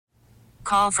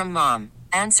call from mom.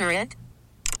 Answer it.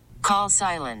 Call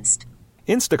silenced.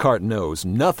 Instacart knows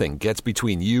nothing gets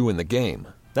between you and the game.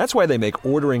 That's why they make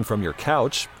ordering from your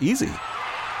couch easy.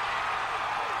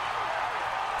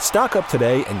 Stock up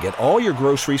today and get all your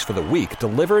groceries for the week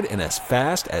delivered in as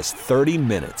fast as 30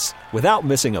 minutes without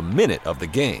missing a minute of the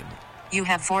game. You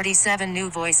have 47 new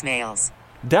voicemails.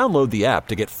 Download the app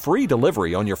to get free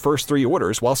delivery on your first 3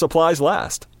 orders while supplies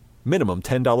last. Minimum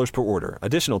 $10 per order.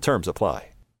 Additional terms apply.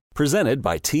 Presented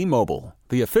by T-Mobile,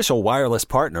 the official wireless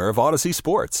partner of Odyssey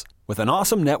Sports. With an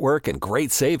awesome network and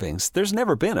great savings, there's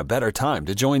never been a better time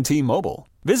to join T-Mobile.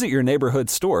 Visit your neighborhood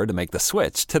store to make the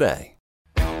switch today.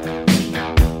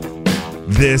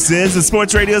 This is the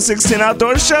Sports Radio 610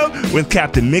 Outdoor Show with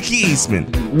Captain Mickey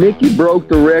Eastman. Mickey broke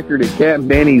the record at Camp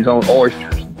Benny's on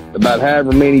oysters, about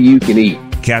however many you can eat.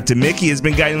 Captain Mickey has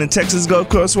been guiding the Texas Gulf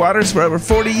Coast waters for over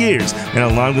 40 years, and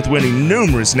along with winning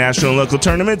numerous national and local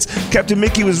tournaments, Captain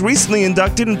Mickey was recently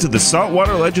inducted into the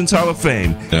Saltwater Legends Hall of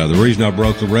Fame. The reason I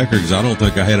broke the record is I don't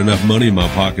think I had enough money in my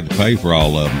pocket to pay for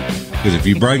all of them. Because if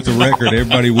you break the record,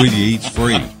 everybody with you eats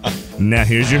free. Now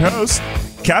here's your host,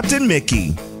 Captain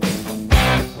Mickey.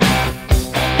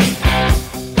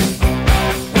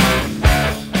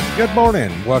 Good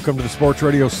morning. Welcome to the Sports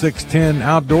Radio 610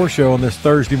 Outdoor Show on this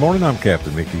Thursday morning. I'm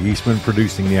Captain Mickey Eastman,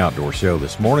 producing the Outdoor Show.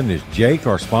 This morning is Jake,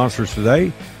 our sponsors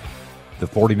today, the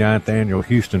 49th Annual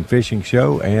Houston Fishing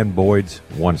Show, and Boyd's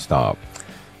One Stop.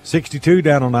 62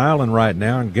 down on the island right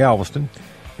now in Galveston,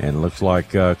 and it looks like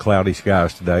cloudy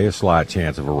skies today, a slight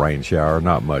chance of a rain shower,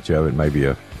 not much of it, maybe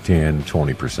a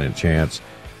 10-20% chance.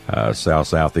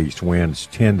 South-southeast winds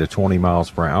 10 to 20 miles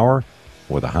per hour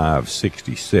with a high of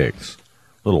 66.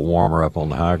 A little warmer up on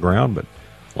the high ground, but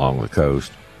along the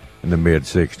coast in the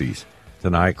mid-60s.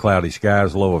 Tonight, cloudy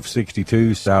skies, low of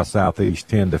 62, south-southeast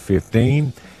 10 to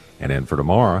 15. And then for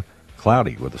tomorrow,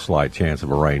 cloudy with a slight chance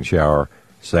of a rain shower,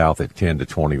 south at 10 to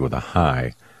 20 with a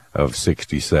high of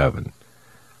 67.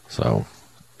 So,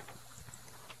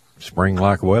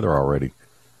 spring-like weather already.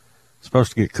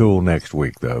 Supposed to get cool next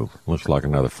week, though. Looks like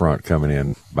another front coming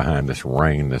in behind this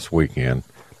rain this weekend.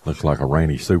 Looks like a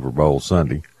rainy Super Bowl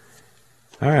Sunday.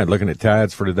 All right, looking at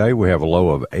tides for today, we have a low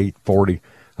of 8:40,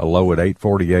 a low at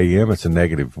 8:40 a.m. It's a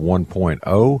negative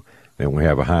 1.0. Then we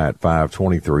have a high at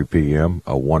 5:23 p.m.,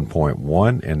 a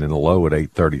 1.1, and then a low at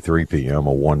 8:33 p.m.,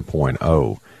 a 1.0.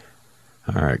 All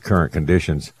right, current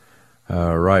conditions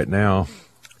right now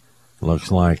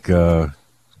looks like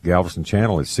Galveston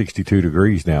Channel is 62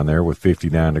 degrees down there with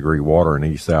 59-degree water and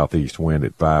east-southeast wind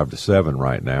at 5 to 7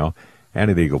 right now.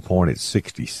 And at Eagle Point, it's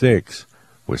 66.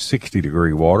 With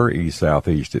 60-degree water,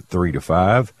 east-southeast at 3 to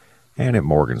 5. And at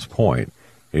Morgan's Point,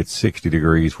 it's 60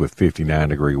 degrees with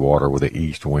 59-degree water with an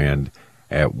east wind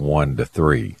at 1 to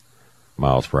 3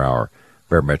 miles per hour.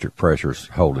 Barometric pressure's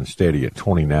holding steady at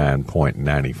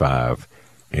 29.95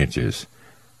 inches.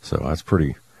 So that's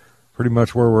pretty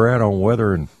much where we're at on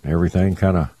weather and everything,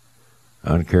 kind of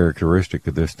uncharacteristic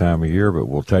at this time of year, but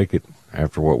we'll take it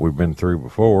after what we've been through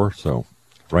before. So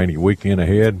rainy weekend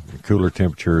ahead, cooler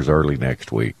temperatures early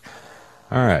next week.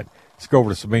 All right, let's go over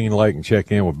to Sabine Lake and check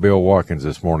in with Bill Watkins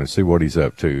this morning, see what he's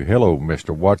up to. Hello,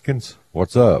 Mr. Watkins.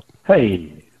 What's up?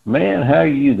 Hey, man, how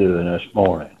you doing this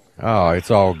morning? Oh, it's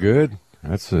all good.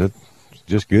 That's it. It's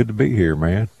just good to be here,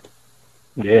 man.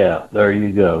 Yeah, there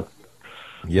you go.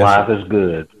 Yes, Life sir. is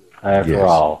good after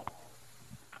all.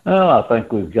 Well, I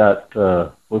think we've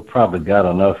probably got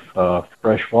enough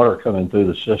fresh water coming through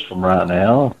the system right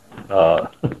now. I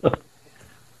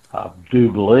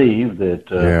do believe that.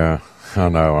 Yeah, I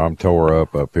know. I'm tore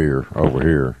up over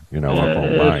here, up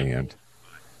on my end.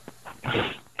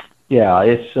 Yeah,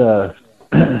 it's.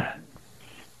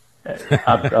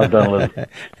 I've done a little.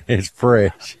 It's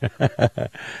fresh.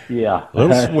 Yeah, a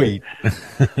little sweet.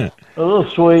 A little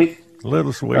sweet. A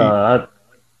little sweet. I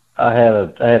had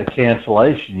a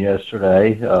cancellation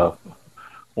yesterday.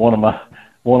 One of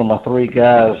my 3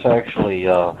 guys actually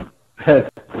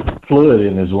had fluid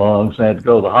in his lungs and had to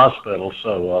go to the hospital.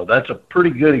 So that's a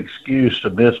pretty good excuse to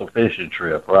miss a fishing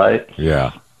trip, right?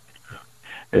 Yeah.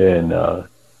 And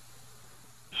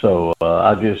so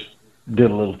I just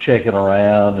did a little checking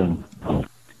around and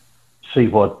see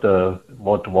what the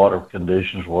water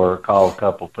conditions were. Called a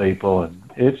couple of people, and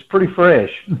it's pretty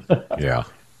fresh. Yeah.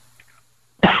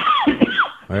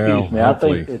 Well, excuse me. I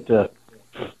think that.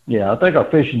 I think our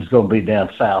fishing's going to be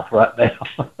down south right now.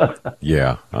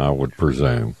 Yeah, I would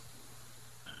presume.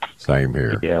 Same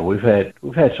here. Yeah, we've had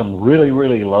some really,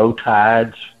 really low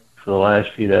tides for the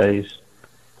last few days,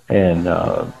 and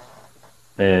I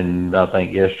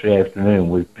think yesterday afternoon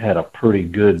we had a pretty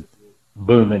good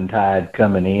booming tide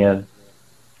coming in,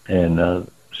 and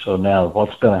So now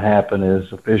what's going to happen is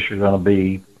the fish are going to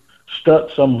be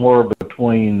stuck somewhere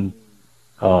between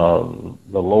the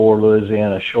lower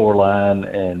Louisiana shoreline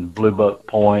and Blue Buck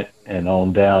Point and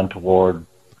on down toward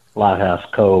Lighthouse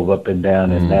Cove, up and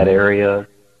down in that area.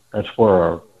 That's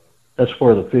where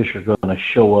the fish are going to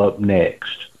show up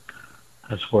next.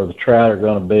 That's where the trout are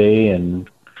going to be, and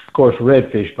of course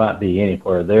redfish might be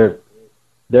anywhere.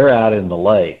 They're out in the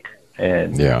lake,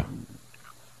 and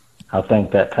I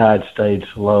think that tide stayed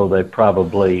so low they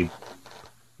probably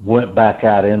went back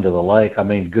out into the lake. I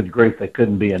mean, good grief, they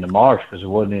couldn't be in the marsh because there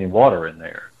wasn't any water in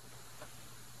there.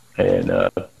 And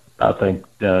I think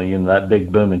that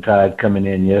big booming tide coming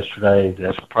in yesterday,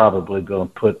 that's probably going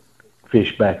to put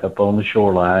fish back up on the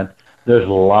shoreline. There's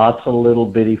lots of little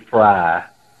bitty fry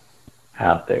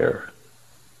out there.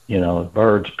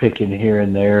 Birds picking here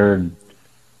and there and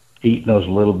eating those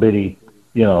little bitty,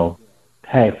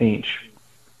 half-inch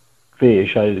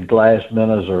fish, either glass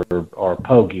minnows or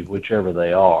pokey, whichever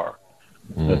they are.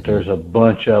 But there's a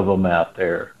bunch of them out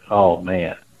there. Oh,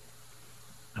 man.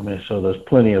 I mean, so there's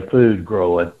plenty of food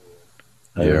growing.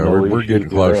 We're getting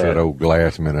close to that old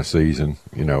glass minnow season,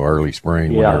 early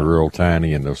spring when they're real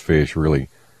tiny and those fish really,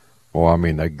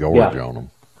 they gorge on them.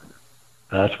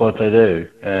 That's what they do.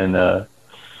 And,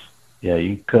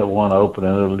 you cut one open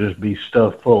and it'll just be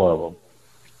stuffed full of them.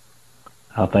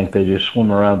 I think they just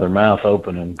swim around their mouth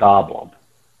open and gobble them.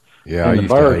 Yeah, I used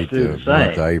to hate the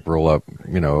month of April up,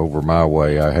 over my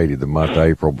way. I hated the month of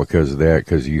April because of that,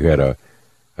 because you had a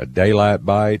daylight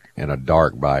bite and a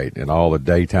dark bite, and all the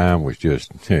daytime was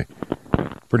just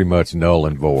pretty much null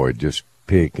and void, just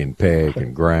pick and peck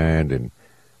and grind, and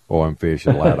boy, I'm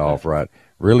fishing light off right.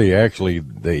 Really, actually,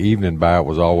 the evening bite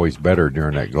was always better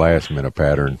during that glass minnow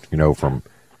pattern, from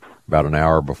about an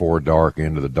hour before dark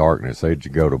into the darkness.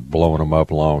 They'd go to blowing them up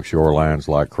along shorelines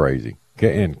like crazy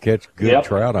and catch good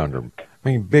trout under them. I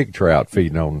mean, big trout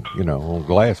feeding on, on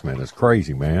glass minnows. It's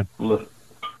crazy, man.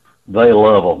 They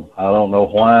love them. I don't know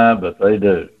why, but they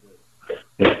do.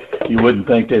 You wouldn't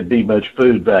think there'd be much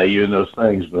food value in those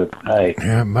things, but hey.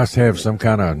 Yeah, it must have some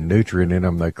kind of nutrient in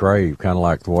them they crave, kind of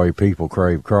like the way people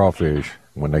crave crawfish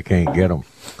when they can't get them.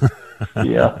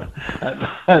 Yeah,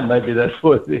 maybe that's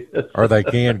what it is. Or they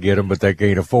can get them, but they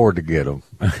can't afford to get them.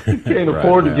 Can't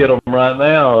afford to get them right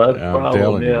now. That's the problem. I'm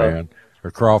telling you, man. Are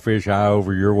crawfish high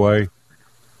over your way?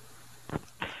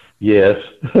 Yes.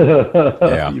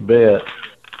 Yeah. You bet.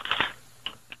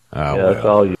 Oh,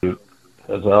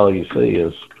 that's all you see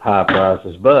is high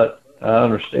prices. But I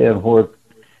understand where,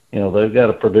 they've got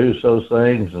to produce those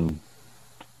things, and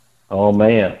oh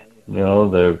man,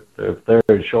 if they're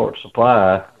in short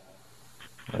supply,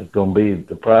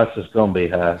 the price is gonna be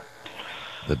high.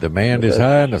 The demand is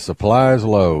high and the supply is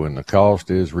low, and the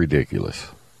cost is ridiculous.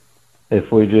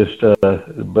 If we just,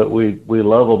 but we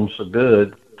love them so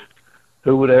good.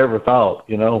 Who would have ever thought?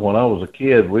 When I was a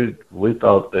kid, we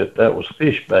thought that was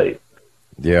fish bait.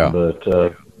 Yeah.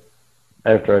 But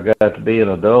after I got to be an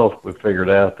adult, we figured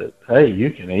out that hey, you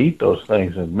can eat those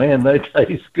things, and man, they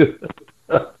taste good.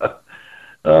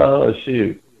 Oh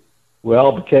shoot. We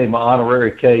all became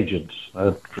honorary Cajuns,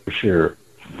 that's for sure.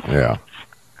 Yeah.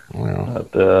 Well.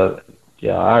 But,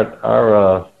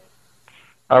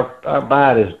 our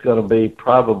bite is going to be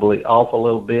probably off a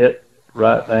little bit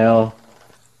right now.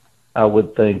 I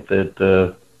would think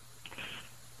that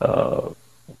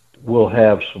we'll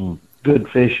have some good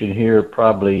fishing here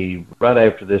probably right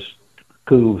after this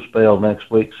cool spell next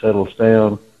week settles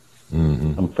down.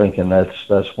 Mm-hmm. I'm thinking that's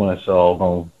when it's all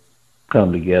going to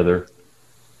come together.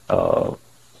 So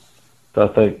I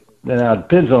think now it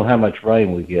depends on how much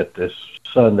rain we get this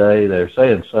Sunday. They're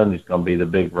saying Sunday's going to be the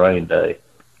big rain day.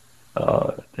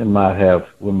 We might have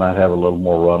a little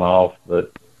more runoff,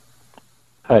 but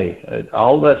hey,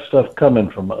 all that stuff coming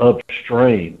from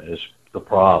upstream is the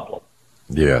problem.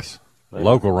 Yes,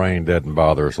 local rain doesn't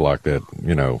bother us like that.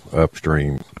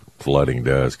 Upstream flooding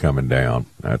does coming down.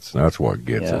 That's what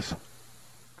gets us.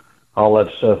 All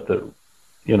that stuff that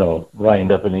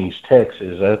rained up in East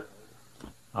Texas, that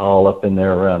all up in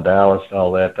there around Dallas and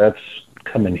all that, that's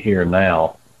coming here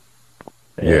now.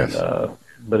 And, yes.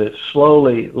 But it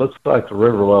looks like the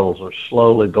river levels are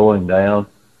slowly going down.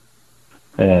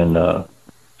 And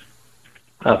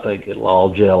I think it'll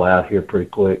all gel out here pretty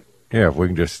quick. Yeah, if we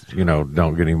can just,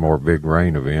 don't get any more big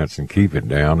rain events and keep it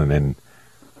down. And then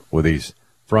with these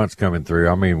fronts coming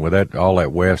through, with all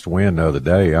that west wind the other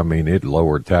day, it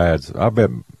lowered tides. I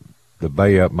bet the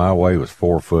bay up my way was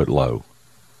 4 foot low.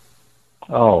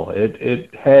 Oh,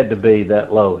 it had to be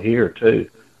that low here, too.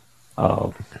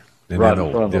 And then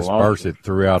they'll disperse it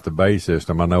throughout the bay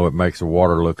system. I know it makes the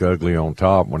water look ugly on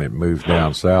top when it moves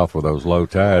down south with those low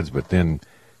tides, but then,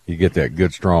 you get that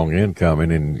good strong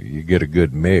incoming and you get a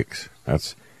good mix. You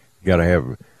got to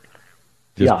have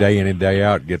just day in and day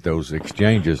out, get those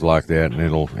exchanges like that, and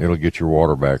it'll get your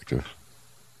water back to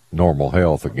normal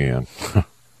health again.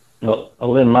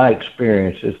 Well, in my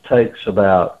experience, it takes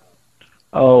about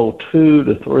 2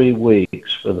 to 3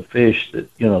 weeks for the fish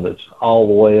that's all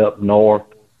the way up north.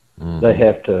 Mm-hmm.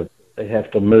 They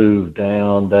have to move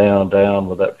down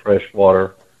with that fresh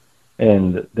water,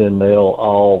 and then they'll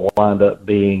all wind up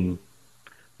being.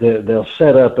 They'll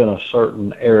set up in a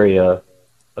certain area,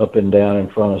 up and down in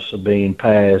front of Sabine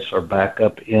Pass, or back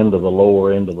up into the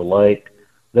lower end of the lake.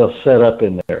 They'll set up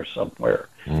in there somewhere.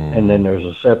 Mm. And then there's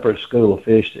a separate school of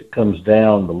fish that comes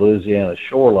down the Louisiana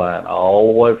shoreline, all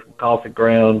the way from Coffee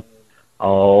Ground,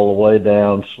 all the way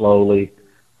down slowly.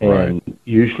 And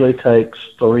usually takes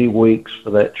 3 weeks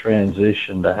for that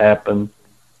transition to happen.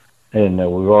 And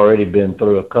we've already been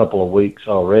through a couple of weeks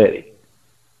already.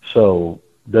 So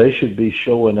they should be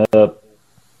showing up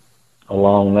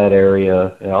along that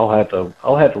area. And I'll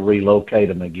have to relocate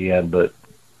them again, but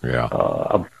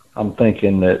I'm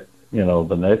thinking that,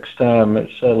 the next time it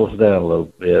settles down a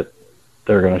little bit,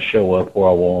 they're going to show up where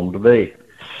I want them to be.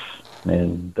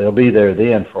 And they'll be there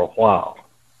then for a while.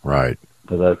 Right.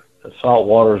 Because the salt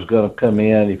water is going to come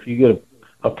in. If you get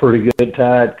a pretty good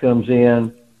tide comes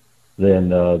in, then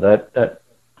that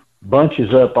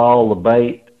bunches up all the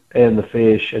bait and the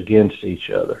fish against each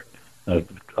other.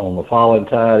 On the falling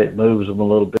tide, it moves them a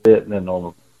little bit, and then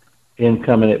on the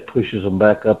incoming, it pushes them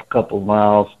back up a couple of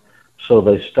miles. So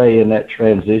they stay in that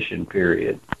transition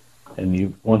period.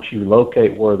 And once you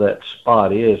locate where that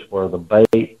spot is, where the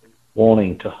bait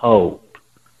wanting to hold,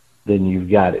 then you've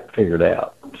got it figured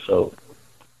out. So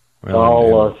it's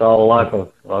all like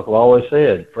I've always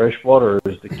said, fresh water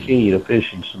is the key to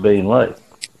fishing Sabine Lake.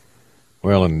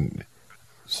 Well, and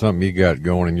something you got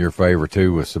going in your favor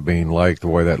too with Sabine Lake, the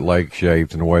way that lake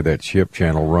shaped and the way that ship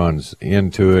channel runs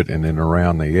into it and then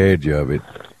around the edge of it,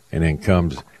 and then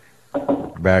comes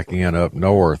back in up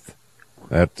north,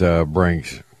 that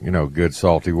brings good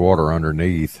salty water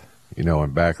underneath,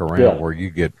 and back around where you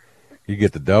get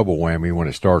the double whammy when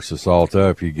it starts to salt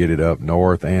up. You get it up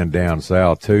north and down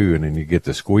south too, and then you get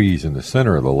the squeeze in the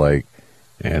center of the lake.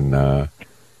 And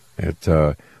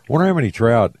wonder how many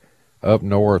trout up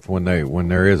north when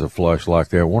there is a flush like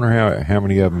that. Wonder how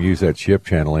many of them use that ship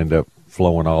channel, end up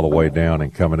flowing all the way down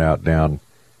and coming out down,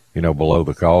 below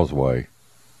the causeway.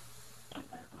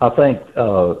 I think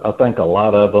a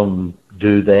lot of them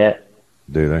do that.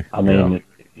 Do they? I mean,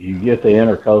 you get the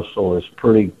intercoastal is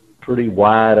pretty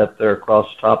wide up there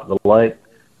across the top of the lake,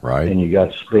 right? And you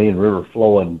got Sabine River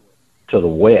flowing to the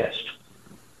west,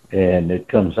 and it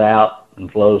comes out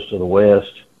and flows to the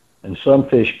west. And some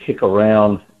fish kick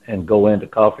around and go into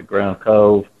Coffee Ground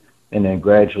Cove, and then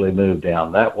gradually move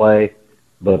down that way.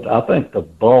 But I think the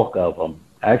bulk of them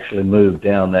actually move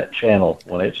down that channel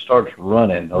when it starts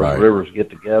running. Those rivers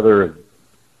get together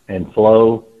and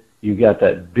flow. You got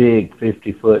that big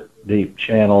 50-foot deep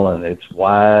channel, and it's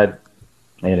wide,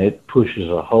 and it pushes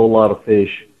a whole lot of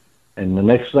fish. And the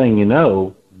next thing you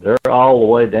know, they're all the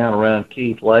way down around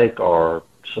Keith Lake or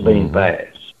Sabine Pass.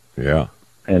 Yeah.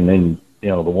 And then,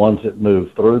 the ones that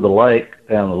move through the lake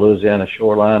down the Louisiana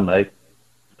shoreline,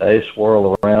 they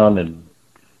swirl around and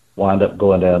wind up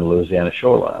going down the Louisiana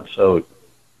shoreline. So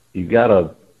you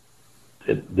got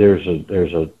there's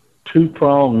a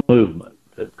two-pronged movement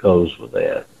that goes with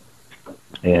that.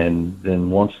 And then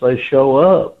once they show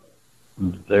up,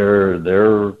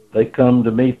 they come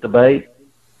to meet the bait,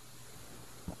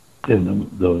 and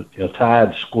the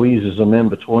tide squeezes them in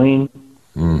between.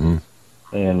 Mm-hmm.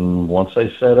 And once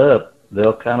they set up,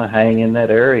 they'll kind of hang in that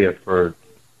area for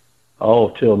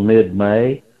till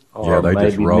mid-May. Or they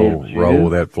just roll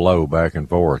that flow back and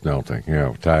forth, don't they?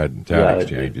 Tide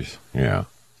exchanges.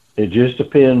 It just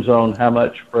depends on how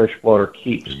much fresh water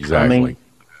keeps coming,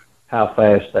 how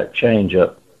fast that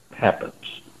change-up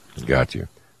happens. Got you.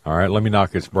 All right, let me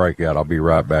knock this break out. I'll be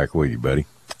right back with you, buddy.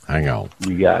 Hang on.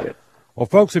 You got it. Well,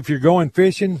 folks, if you're going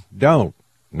fishing, don't.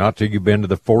 Not till you've been to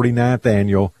the 49th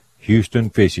Annual Houston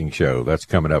Fishing Show. That's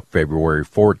coming up February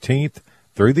 14th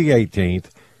through the 18th.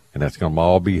 And that's going to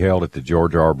all be held at the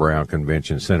George R. Brown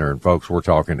Convention Center. And, folks, we're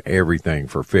talking everything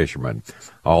for fishermen.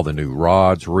 All the new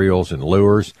rods, reels, and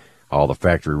lures. All the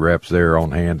factory reps there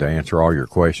on hand to answer all your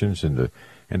questions and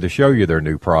to show you their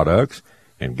new products.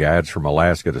 And guides from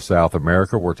Alaska to South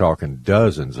America. We're talking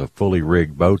dozens of fully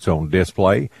rigged boats on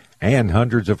display and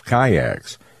hundreds of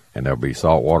kayaks. And there'll be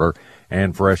saltwater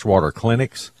and freshwater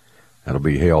clinics that'll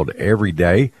be held every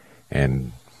day.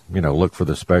 And look for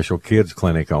the special kids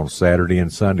clinic on Saturday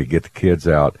and Sunday. Get the kids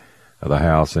out of the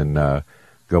house and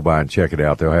go by and check it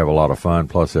out. They'll have a lot of fun.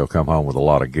 Plus, they'll come home with a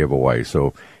lot of giveaways.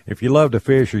 So if you love to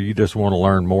fish or you just want to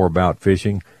learn more about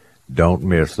fishing, don't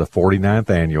miss the 49th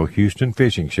Annual Houston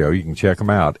Fishing Show. You can check them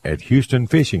out at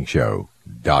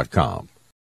HoustonFishingShow.com.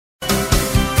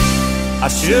 I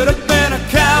should have been a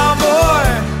cowboy.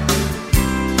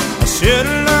 I should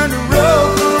have learned to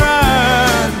rope and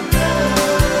ride.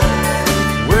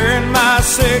 Wearing my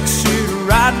 6-shooter,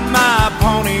 riding my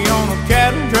pony on a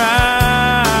cattle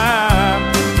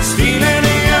drive. Stealing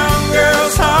a young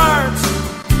girl's hearts.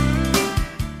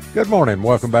 Good morning.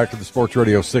 Welcome back to the Sports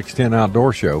Radio 610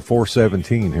 Outdoor Show,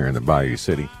 417 here in the Bayou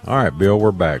City. All right, Bill,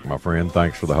 we're back, my friend.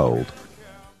 Thanks for the hold.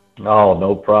 Oh,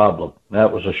 no problem.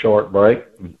 That was a short break.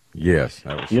 Yes,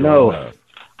 that was you know, I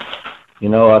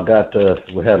got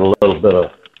we had a little bit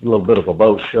of a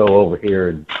boat show over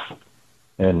here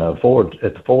in Ford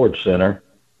at the Ford Center.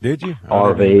 Did you? I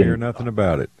RV. didn't hear nothing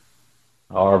about it.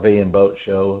 RV and boat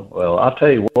show. Well, I'll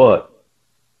tell you what,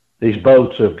 these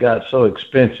boats have got so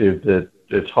expensive that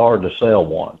it's hard to sell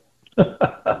one.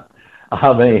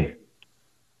 I mean,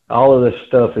 all of this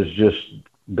stuff has just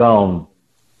gone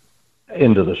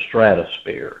into the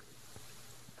stratosphere.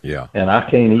 Yeah. And I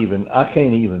can't even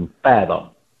fathom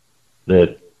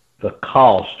that the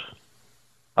cost.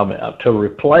 I mean, to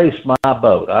replace my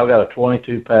boat, I've got a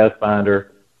 22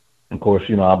 Pathfinder. And of course,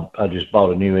 I just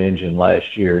bought a new engine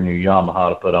last year, a new Yamaha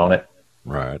to put on it.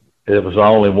 Right. It was the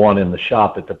only one in the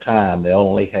shop at the time. They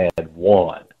only had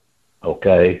one.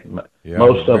 Okay. Yeah,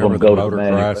 most of them go to motor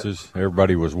crisis.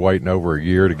 Everybody was waiting over a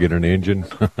year to get an engine.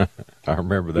 I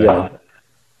remember that. Yeah.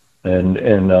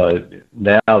 And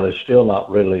now they're still not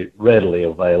really readily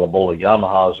available. The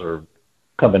Yamahas are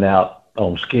coming out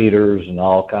on Skeeters and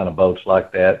all kind of boats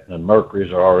like that. And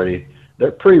Mercury's are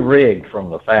they're pre-rigged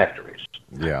from the factories.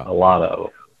 Yeah. A lot of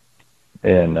them.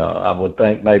 And I would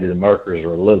think maybe the Mercury's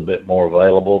are a little bit more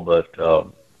available, but I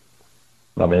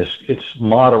mean, it's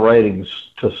moderating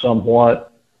to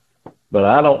somewhat, but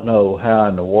I don't know how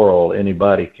in the world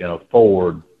anybody can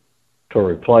afford to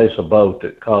replace a boat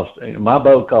that my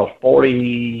boat cost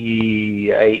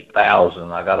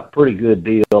 $48,000. I got a pretty good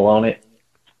deal on it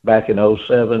back in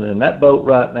 2007, and that boat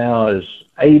right now is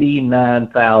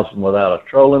 $89,000 without a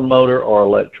trolling motor or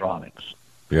electronics.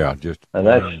 Yeah, just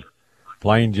and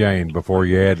plain Jane before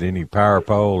you add any power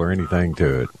pole or anything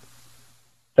to it.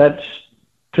 That's,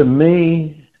 to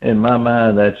me, in my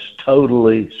mind, that's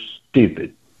totally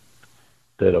stupid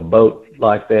that a boat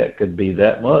like that could be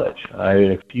that much. I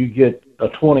mean, if you get a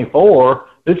 24,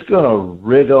 it's going to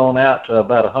rig on out to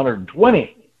about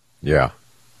 120. Yeah.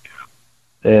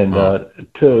 And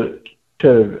to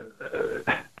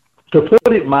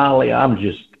put it mildly, I'm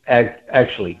just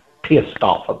actually pissed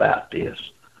off about this.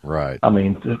 Right. I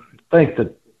mean, to think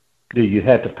that you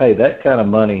have to pay that kind of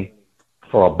money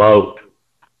for a boat,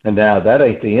 and now that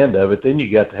ain't the end of it. Then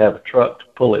you got to have a truck to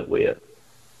pull it with.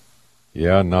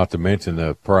 Yeah, not to mention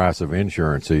the price of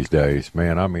insurance these days,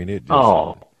 man. I mean, it just...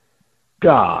 Oh,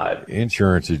 God.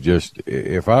 Insurance is just...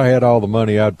 If I had all the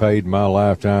money I'd paid in my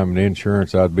lifetime in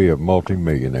insurance, I'd be a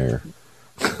multimillionaire.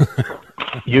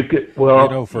 You could...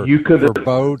 Well, for for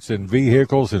boats and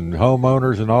vehicles and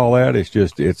homeowners and all that,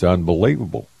 it's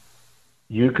unbelievable.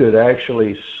 You could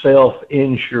actually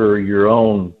self-insure your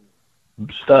own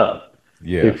stuff.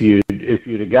 Yes. If you'd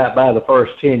have got by the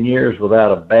first 10 years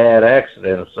without a bad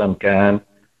accident of some kind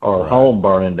or a home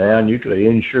burning down, you could have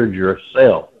insured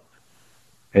yourself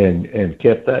and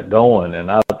kept that going.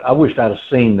 And I wished I'd have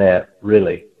seen that,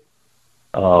 really.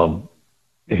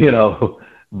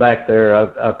 Back there,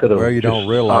 I could have. Well, you don't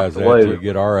realize that until you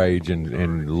get our age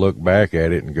and look back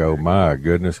at it and go, my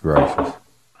goodness gracious,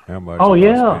 how much have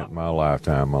I spent my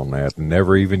lifetime on that and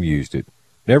never even used it.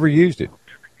 Never used it.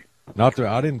 I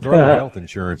didn't throw health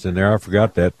insurance in there. I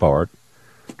forgot that part.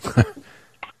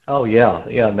 Oh yeah.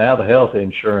 Now the health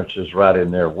insurance is right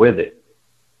in there with it.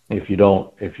 If you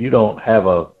don't have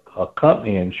a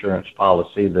company insurance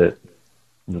policy, that's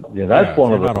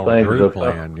one of the things. Group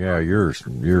plan, you're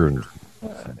in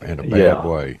a bad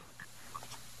way.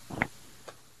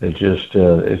 It's just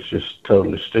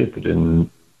totally stupid. And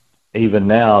even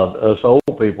now, us old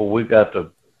people, we got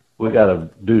to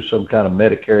do some kind of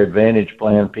Medicare Advantage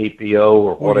plan, PPO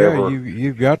or whatever. Yeah,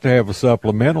 you've got to have a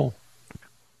supplemental.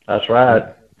 That's right.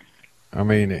 I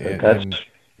mean, and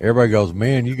everybody goes,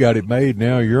 man, you got it made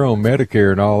now. You're on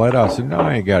Medicare and all that. I said, no,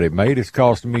 I ain't got it made. It's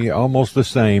costing me almost the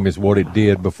same as what it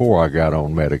did before I got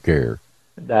on Medicare.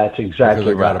 That's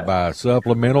exactly right. I got to buy a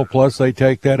supplemental, plus they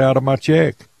take that out of my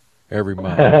check every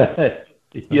month.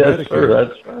 Yes, sir.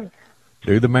 That's right.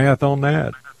 Do the math on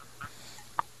that.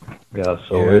 Yeah,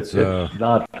 so it's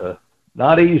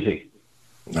not easy.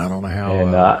 I don't know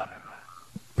how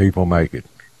people make it.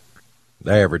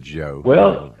 The average Joe.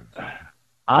 Well,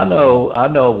 I know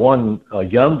a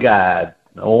young guy,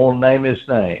 I won't name his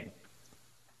name,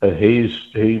 but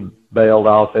he bailed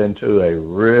off into a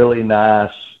really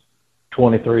nice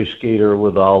 23 Skeeter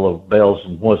with all the bells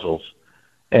and whistles,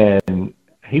 and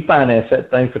he financed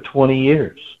that thing for 20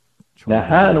 years. Now,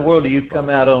 how in the world do you come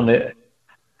out on it?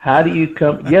 How do you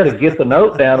come? You had to get the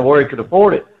note down to where he could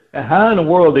afford it. Now, how in the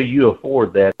world do you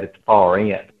afford that at the far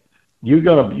end? You're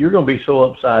gonna be so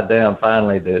upside down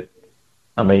finally that,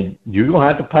 I mean, you're gonna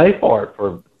have to pay for it.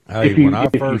 When I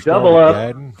first started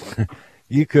guiding,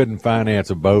 you couldn't finance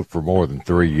a boat for more than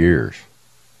 3 years.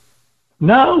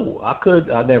 No, I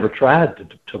could. I never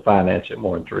tried to finance it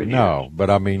more than 3 years. No, but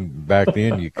I mean, back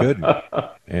then you couldn't.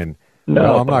 And no,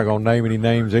 well, I'm not going to name any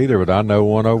names either, but I know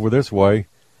one over this way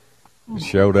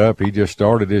showed up. He just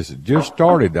started.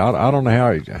 I don't know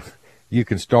how you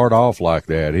can start off like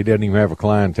that. He doesn't even have a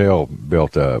clientele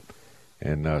built up,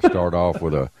 and start off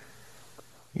with a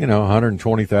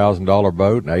 $120,000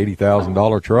 boat and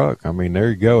 $80,000 truck. I mean,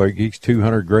 there you go. He's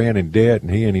 $200,000 in debt,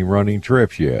 and he ain't even running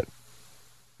trips yet.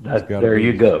 There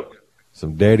you go.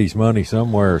 Some daddy's money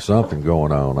somewhere or something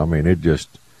going on. I mean, it just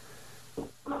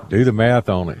do the math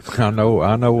on it. I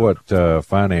know what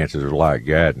finances are like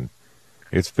guiding.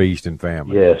 It's feast and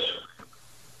famine. Yes.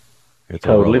 It's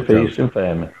totally feast and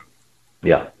famine.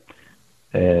 Yeah.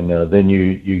 And then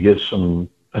you get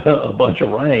a bunch of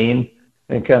rain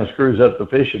and kind of screws up the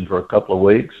fishing for a couple of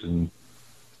weeks. And,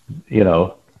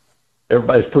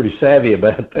 everybody's pretty savvy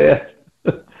about that.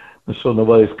 So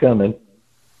nobody's coming.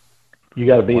 You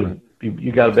got to be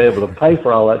able to pay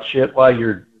for all that shit while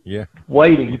you're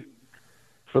waiting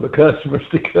for the customers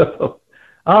to come.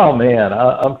 Oh man,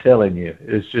 I'm telling you,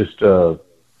 it's just.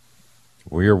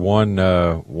 We're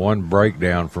one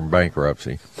breakdown from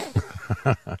bankruptcy.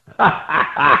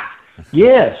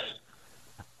 Yes.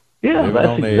 Yeah,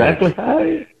 that's exactly how it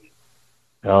is.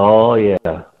 Oh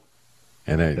yeah.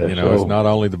 And it's not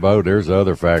only the boat. There's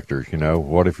other factors.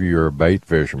 What if you're a bait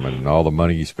fisherman and all the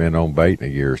money you spend on bait in a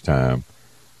year's time,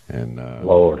 and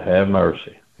Lord have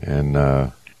mercy.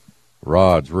 And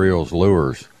rods, reels,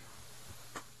 lures,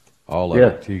 all of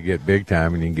it. You get big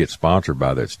time, and you can get sponsored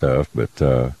by that stuff. But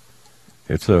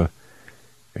it's a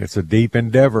deep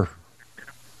endeavor.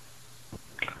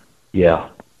 Yeah.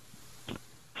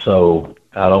 So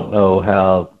I don't know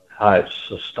how it's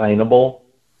sustainable.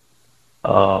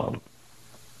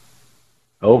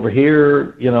 Over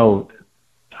here,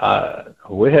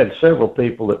 we had several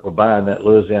people that were buying that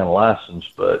Louisiana license,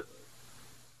 but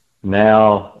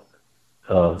now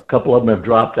a couple of them have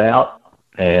dropped out,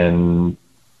 and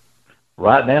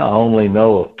right now I only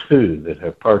know of 2 that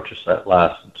have purchased that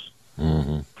license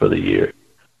for the year.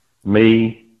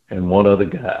 Me and one other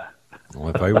guy. Well,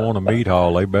 if they want a meat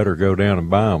haul, they better go down and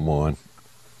buy them one.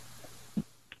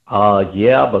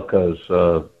 Yeah, because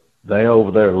they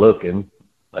over there looking.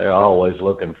 They're always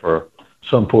looking for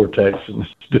some poor Texan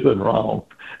that's doing wrong.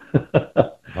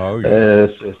 Oh, yeah.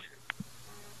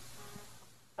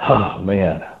 Oh,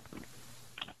 man.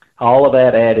 All of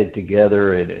that added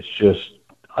together, and it's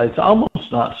almost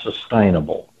not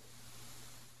sustainable.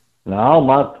 Now,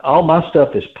 all my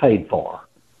stuff is paid for,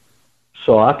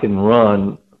 so I can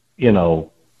run, but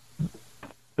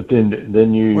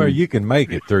then you... Well, you can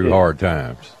make it through hard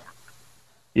times.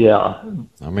 Yeah.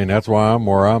 I mean, that's why I'm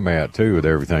where I'm at, too, with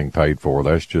everything paid for.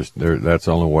 That's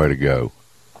the only way to go.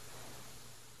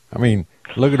 I mean,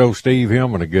 look at old Steve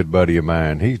Hillman, a good buddy of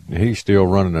mine. He's still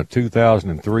running a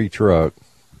 2003 truck,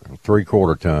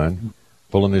 3/4 ton,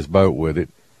 pulling his boat with it.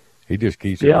 He just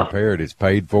keeps it repaired. It's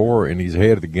paid for, and he's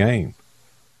ahead of the game.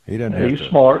 He doesn't have He's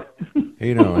smart.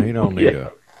 He don't need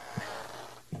a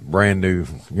brand new,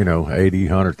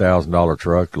 $80,000-$100,000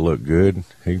 truck to look good.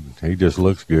 He just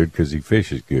looks good because he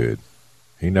fishes good.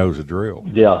 He knows the drill.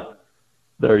 Yeah,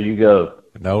 there you go.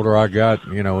 And the older I got,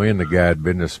 in the guide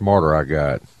business, the smarter I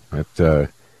got.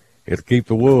 It'll keep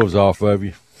the wolves off of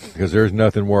you, because there's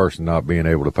nothing worse than not being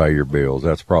able to pay your bills.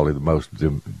 That's probably the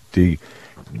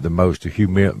most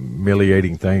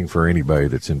humiliating thing for anybody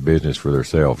that's in business for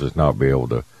themselves, is not be able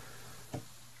to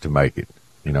make it,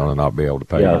 and not be able to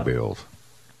pay your bills.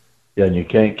 Yeah, and you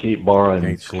can't keep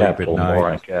borrowing capital.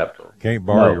 Can't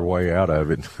borrow your way out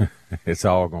of it. It's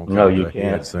all going to come to a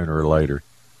head sooner or later.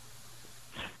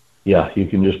 Yeah, you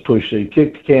can just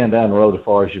kick the can down the road as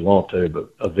far as you want to, but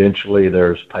eventually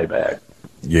there's payback.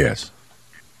 Yes.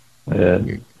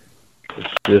 And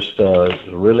it's just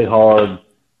really hard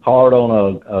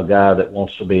on a guy that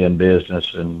wants to be in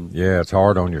business. And yeah, it's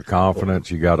hard on your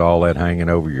confidence. You got all that hanging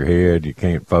over your head. You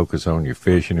can't focus on your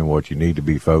fishing and what you need to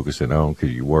be focusing on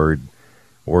because you're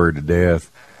worried to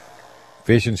death.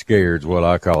 Fishing scared's what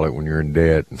I call it when you're in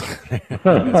debt.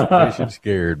 It's fishing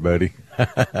scared, buddy.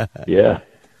 Yeah,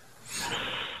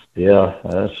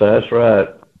 that's right.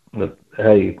 But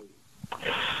hey,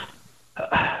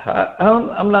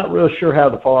 I'm not real sure how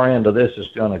the far end of this is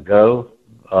going to go.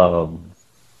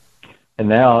 And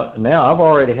now I've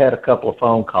already had a couple of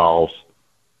phone calls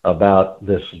about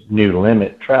this new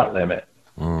trout limit.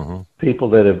 Mm-hmm. People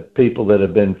that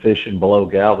have been fishing below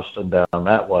Galveston down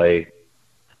that way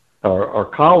are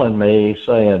calling me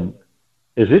saying,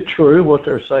 "Is it true what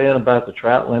they're saying about the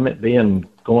trout limit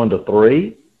going to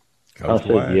 3?" I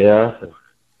said, "Yeah."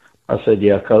 I said,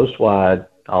 "Yeah, coastwide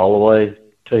all the way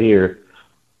to here."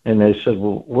 And they said,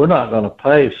 "Well, we're not going to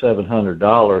pay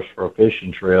 $700 for a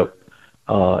fishing trip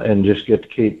and just get to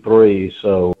keep 3.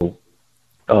 So,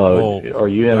 are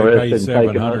you interested in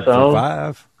taking us on?"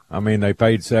 5? I mean, they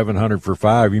paid $700 for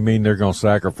 5. You mean they're going to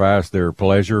sacrifice their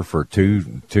pleasure for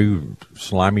two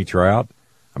slimy trout?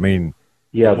 I mean,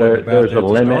 yeah, there's a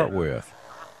limit. Start with.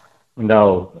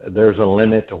 No, there's a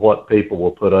limit to what people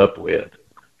will put up with,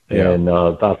 and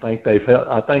I think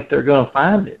they're going to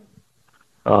find it.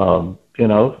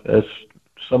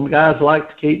 Some guys like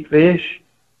to keep fish,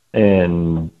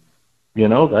 and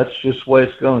that's just the way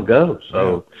it's going to go.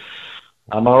 So. Yeah.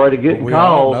 I'm already getting calls. We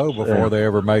all know before they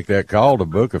ever make that call to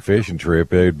book a fishing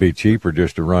trip, it'd be cheaper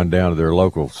just to run down to their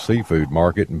local seafood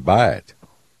market and buy it.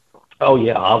 Oh,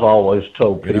 yeah. I've always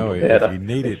told people that if you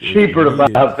need it's cheaper to buy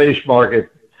a fish market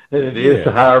than it is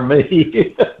to hire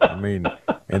me. I mean,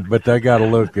 but they got to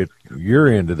look at your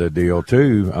end of the deal,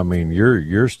 too. I mean,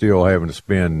 you're still having to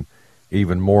spend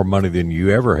even more money than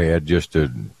you ever had just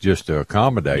to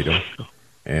accommodate them.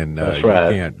 And that's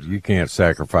right. You can't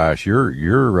sacrifice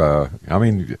your I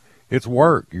mean, it's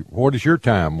work. What is your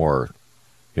time worth?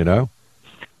 Yeah,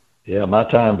 my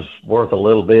time's worth a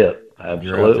little bit. Absolutely.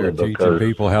 You're out there teaching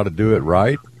people how to do it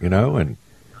right, and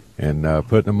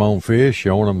putting them on fish,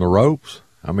 showing them the ropes.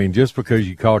 I mean, just because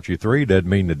you caught your 3 doesn't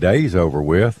mean the day's over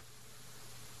with.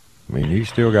 I mean, you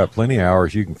still got plenty of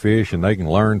hours you can fish, and they can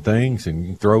learn things, and you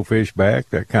can throw fish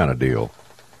back, that kind of deal.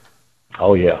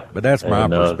 Oh, yeah. But that's my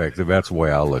perspective. That's the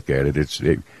way I look at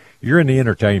it. You're in the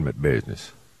entertainment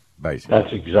business, basically.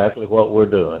 That's exactly what we're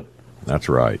doing. That's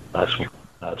right. That's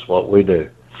what we do.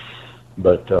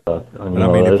 But,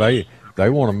 if they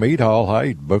want a meat haul,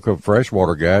 hey, book a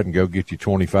freshwater guide and go get you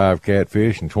 25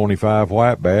 catfish and 25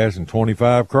 white bass and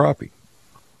 25 crappie.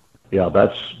 Yeah,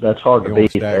 that's hard to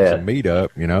beat. Stack some meat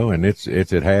up, and it's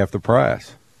at half the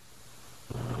price.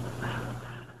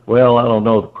 Well, I don't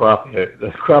know the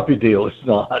crappie deal is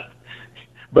not,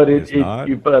 but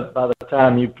but by the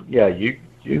time you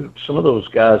some of those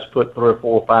guys put 3 or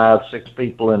 4, 5, 6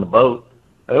 people in the boat,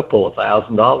 they'll pull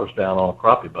 $1,000 down on a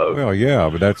crappie boat. Well, yeah,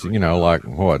 but that's like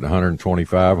what,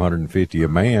 125, 150 a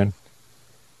man,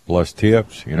 plus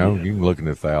tips. You can look at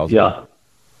 1,000. Yeah.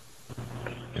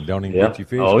 And don't even get your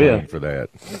fish cleaned for that.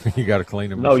 You got to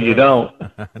clean them. No, you don't.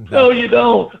 No, you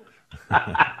don't.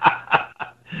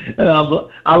 And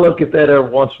I look at that every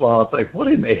once in a while and think, what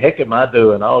in the heck am I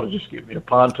doing? I ought to just get me a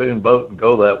pontoon boat and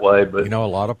go that way. But a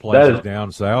lot of places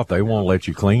down south, they won't let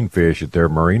you clean fish at their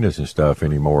marinas and stuff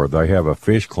anymore. They have a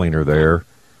fish cleaner there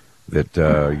that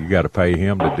you got to pay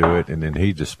him to do it, and then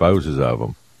he disposes of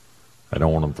them. They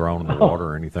don't want them thrown in the water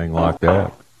or anything like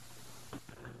that.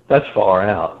 That's far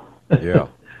out. Yeah.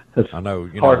 I know.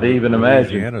 Hard to even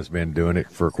imagine. Louisiana's been doing it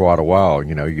for quite a while.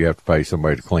 You have to pay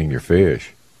somebody to clean your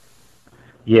fish.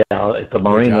 Yeah, at the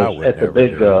marinas, at the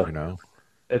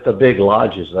big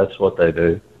lodges, that's what they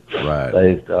do. Right.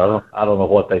 I don't know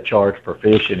what they charge for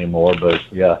fish anymore, but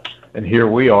yeah. And here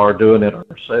we are doing it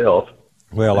ourselves.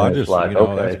 Well, I just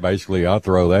that's basically I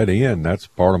throw that in. That's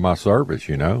part of my service.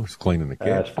 It's cleaning the catch.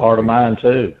 That's part of mine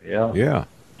too. Yeah. Yeah.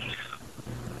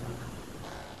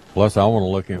 Plus, I want to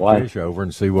look in fish over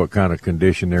and see what kind of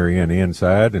condition they're in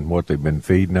inside and what they've been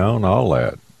feeding on, all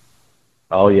that.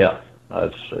 Oh yeah.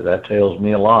 That tells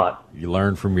me a lot. You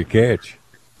learn from your catch.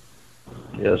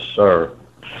 Yes, sir.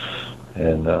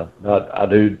 And I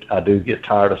do get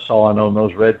tired of sawing on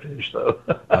those redfish, though.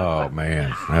 Oh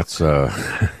man, that's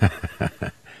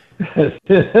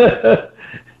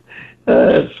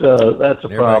that's a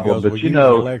problem. But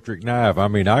electric knife. I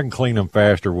mean, I can clean them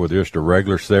faster with just a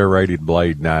regular serrated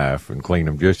blade knife and clean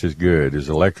them just as good as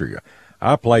electric.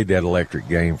 I played that electric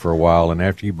game for a while, and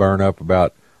after you burn up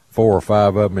about 4 or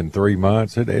 5 of them in 3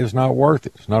 months, it's not worth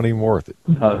it. It's not even worth it.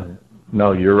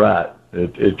 No, you're right.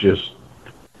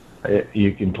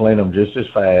 You can clean them just as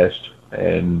fast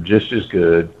and just as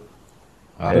good.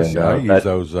 I use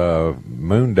those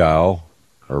Moondial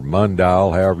or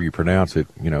Mundial, however you pronounce it.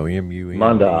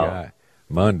 M-U-N-D-I.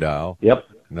 Mundial. Yep.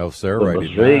 No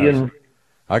serrated knives.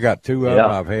 I got 2 of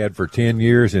them I've had for 10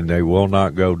 years, and they will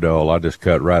not go dull. I just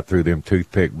cut right through them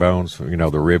toothpick bones. You know,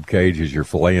 the rib cage as you're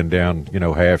filleting down, you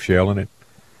know, half shelling it,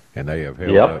 and they have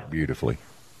held up beautifully.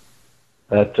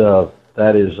 That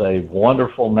is a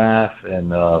wonderful knife,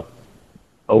 and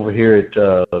over here at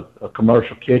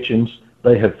Commercial Kitchens,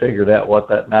 they have figured out what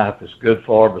that knife is good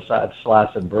for besides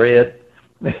slicing bread,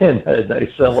 and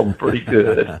they sell them pretty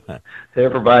good.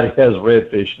 Everybody has a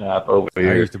redfish knife over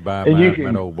here. I used to buy mine from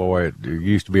an old boy. It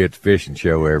used to be at the fishing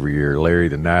show every year, Larry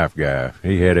the Knife Guy.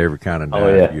 He had every kind of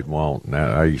knife you'd want, and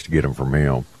I used to get them from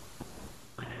him.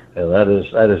 Yeah, that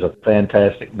is a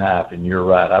fantastic knife, and you're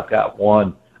right. I've got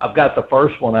one. I've got the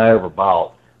first one I ever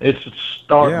bought. It's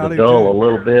starting to dull a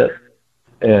little bit,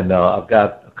 and I've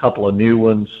got a couple of new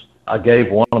ones. I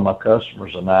gave one of my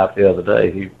customers a knife the other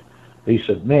day. He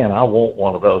said, "Man, I want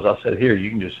one of those." I said, "Here,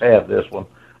 you can just have this one."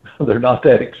 They're not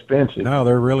that expensive. No,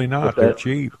 they're really not. They're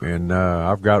cheap, and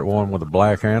I've got one with a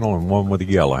black handle and one with a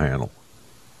yellow handle.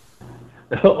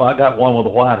 I got one with a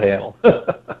white handle.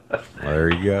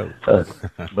 There you go.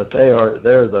 But they're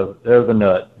the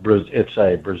nut. It's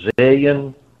a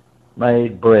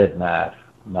Brazilian-made bread knife,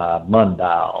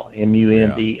 Mundial,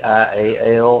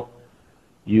 Mundial,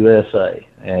 USA,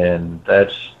 and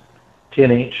that's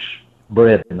 10-inch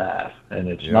bread knife, and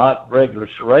it's not regular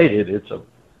serrated.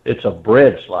 It's a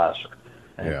bread slicer,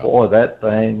 and boy, that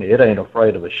thing, it ain't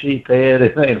afraid of a sheep head.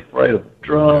 It ain't afraid of a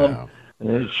drum. And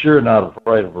it's sure not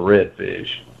afraid of a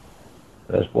redfish.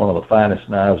 That's one of the finest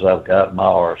knives I've got in my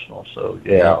arsenal. So,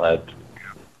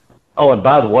 oh, and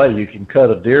by the way, you can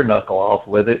cut a deer knuckle off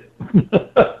with it.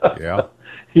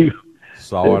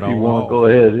 Saw it on. If you want to go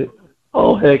ahead.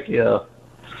 Oh, heck yeah.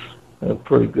 They're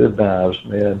pretty good knives,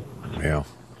 man. Yeah.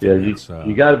 Yeah,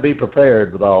 you got to be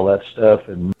prepared with all that stuff.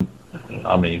 And,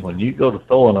 I mean, when you go to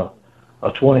throwing a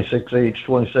 26-inch,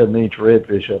 27-inch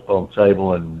redfish up on the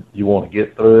table and you want to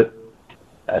get through it,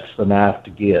 that's the knife to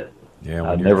get. Yeah,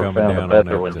 I've never found a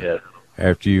better one yet.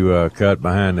 After you cut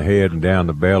behind the head and down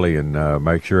the belly, and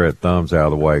make sure that thumb's out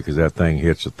of the way, because that thing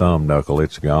hits the thumb knuckle,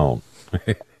 it's gone.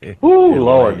 Ooh,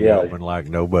 Lord, yeah. Open like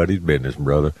nobody's business,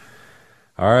 brother.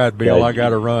 All right, Bill, I got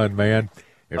to run, man.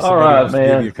 If somebody wants to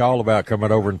give you a call about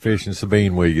coming over and fishing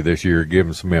Sabine with you this year, give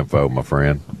them some info, my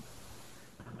friend.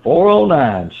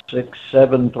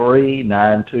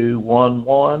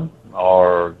 409-673-9211,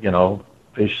 or,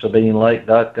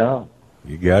 fishsabinelake.com.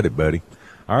 You got it, buddy.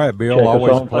 All right, Bill, Check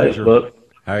always us on a pleasure. Facebook.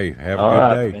 Hey, have a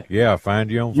good day. Man. Yeah, find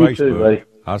you on You Facebook. too, buddy.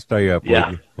 I'll stay up with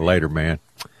you. Later, man.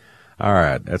 All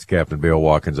right, that's Captain Bill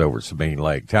Watkins over at Sabine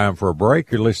Lake. Time for a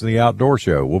break. You're listening to The Outdoor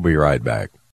Show. We'll be right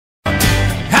back.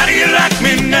 How do you like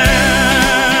me now?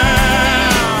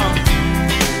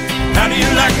 How do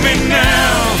you like me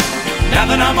now? Now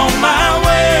that I'm on my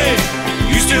way,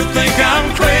 you still think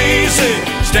I'm crazy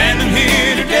standing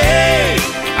here today.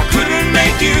 I couldn't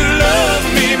make you love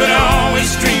me, but I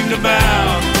always dreamed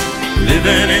about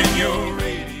living in your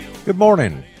radio. Good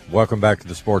morning. Welcome back to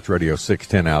the Sports Radio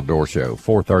 610 Outdoor Show,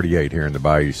 438 here in the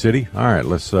Bayou City. All right,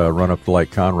 let's run up to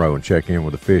Lake Conroe and check in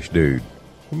with the fish dude.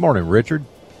 Good morning, Richard.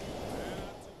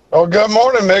 Oh, good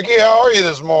morning, Mickey. How are you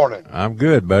this morning? I'm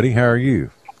good, buddy. How are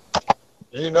you?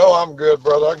 You know I'm good,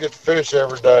 brother. I get to fish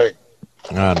every day.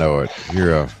 I know it.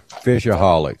 You're a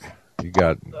fishaholic. You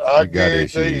got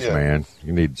issues, man.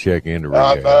 You need to check into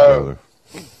rehab, brother.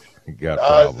 You got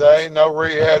problems. There ain't no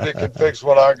rehab that can fix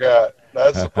what I got.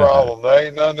 That's the problem. There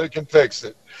ain't none that can fix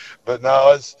it. But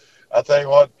no,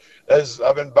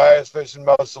 I've been bass fishing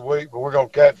most of the week, but we're going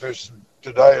to catfish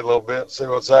today a little bit, see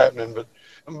what's happening. But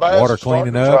water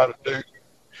cleaning up?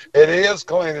 It is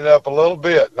cleaning up a little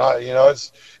bit.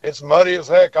 It's muddy as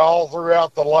heck all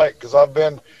throughout the lake because I've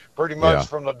been pretty much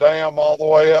from the dam all the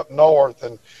way up north,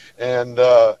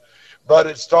 but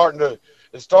it's starting to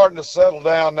settle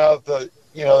down now that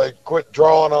they quit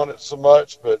drawing on it so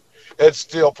much, but it's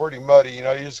still pretty muddy. You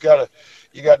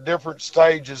got different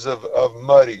stages of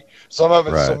muddy. Some of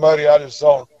it's so muddy I just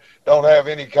don't have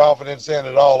any confidence in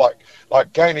at all.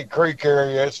 Like Caney Creek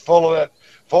area, it's full of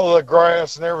the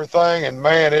grass and everything, and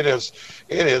man, it is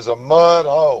a mud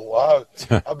hole.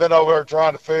 I've been over there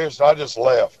trying to fish, and I just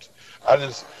left.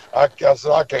 I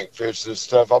said I can't fish this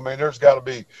stuff. I mean, there's got to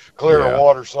be clearer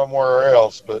water somewhere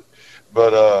else, but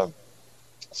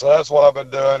so that's what I've been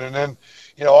doing. And then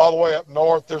all the way up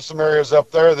north, there's some areas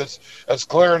up there that's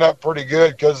clearing up pretty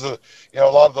good because of a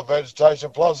lot of the vegetation.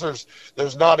 Plus,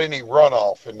 there's not any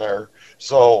runoff in there,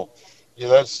 so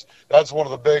that's one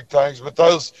of the big things. But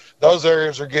those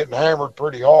areas are getting hammered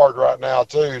pretty hard right now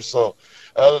too. So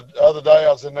other day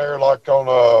I was in there like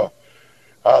on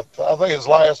I think it was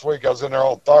last week. I was in there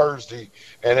on Thursday,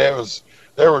 and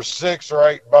there were 6 or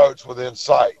 8 boats within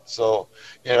sight. So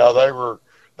they were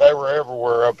they were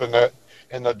everywhere up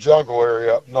in the jungle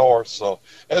area up north. So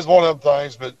it's one of them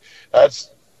things, but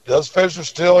those fish are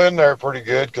still in there pretty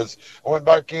good, because I went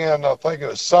back in, I think it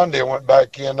was Sunday, I went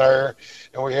back in there,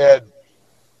 and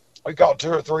we caught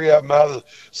 2 or 3 of them out of the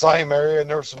same area, and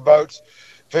there were some boats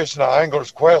fishing an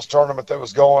Angler's Quest tournament that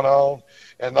was going on,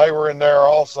 and they were in there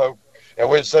also, and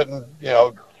we were sitting,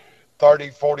 30,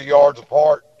 40 yards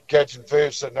apart, catching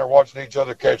fish, sitting there watching each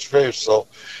other catch fish. So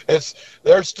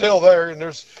they're still there, and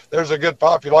there's a good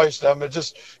population of them. It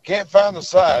just can't find the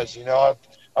size.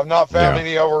 I've not found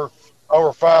any over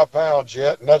 5 pounds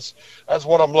yet, and that's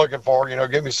what I'm looking for.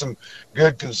 Give me some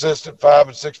good, consistent 5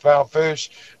 and 6 pound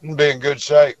fish and be in good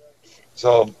shape.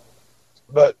 So,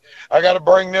 but I got to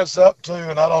bring this up too,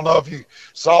 and I don't know if you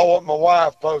saw what my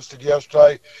wife posted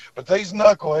yesterday, but these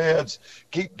knuckleheads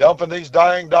keep dumping these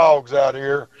dang dogs out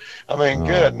here. I mean,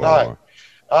 good night.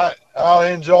 I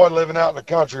enjoy living out in the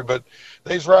country, but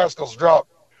these rascals dropped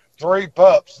 3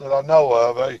 pups that I know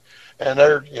of, and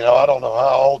they're, I don't know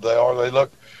how old they are. They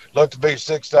look to be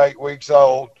 6 to 8 weeks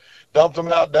old. Dumped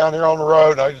them out down here on the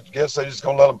road, and I guess they just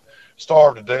gonna let them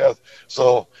starve to death.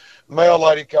 So mail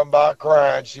lady come by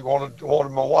crying. She wanted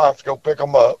my wife to go pick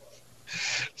them up.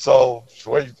 So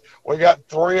we got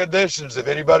 3 additions. If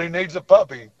anybody needs a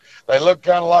puppy, they look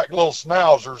kind of like little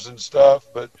schnauzers and stuff,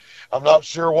 but I'm not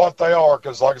sure what they are,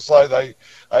 because like I say,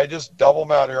 they just double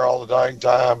them out here all the dang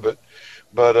time.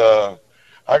 But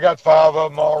I got 5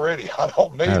 of them already. I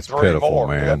don't need That's 3 pitiful, more.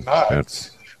 man.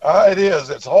 It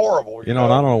is. It's horrible. And I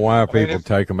don't know why people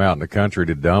take them out in the country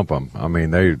to dump them. I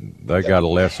mean, they got a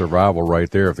less survival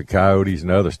rate there. If the coyotes and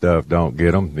other stuff don't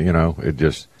get them, they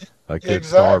could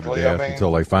starve to death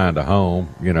until they find a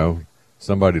home.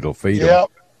 Somebody will feed them.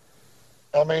 Yep.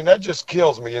 I mean, that just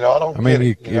kills me. I don't.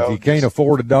 If you can't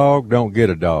afford a dog, don't get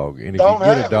a dog. And if you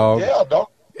get a dog,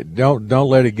 don't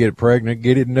let it get pregnant.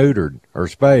 Get it neutered or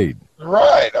spayed.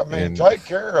 Right. I mean, take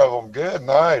care of them. Good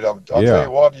night. I'll tell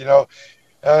you what.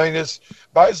 I mean, it's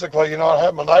basically, I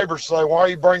have my neighbors say, "Why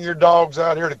you bring your dogs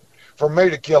out here for me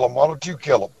to kill them? Why don't you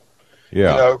kill them?"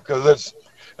 Yeah. Because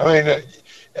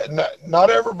not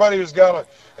everybody has got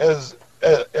as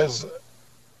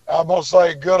I'm gonna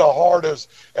say good a heart as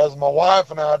my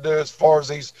wife and I do as far as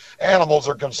these animals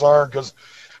are concerned, because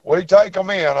we take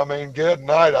them in. I mean, good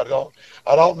night. I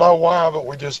don't know why, but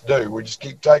we just do. We just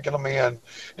keep taking them in,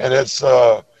 and it's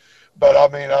but I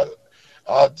mean,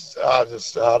 I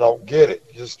don't get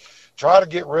it. Just try to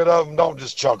get rid of them. Don't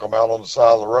just chunk them out on the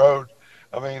side of the road.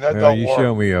 I mean, that don't work.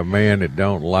 Show me a man that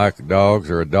don't like dogs,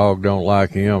 or a dog don't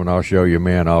like him, and I'll show you a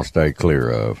man I'll stay clear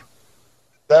of.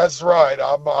 That's right.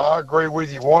 I agree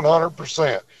with you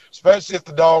 100%, especially if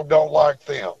the dog don't like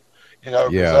them.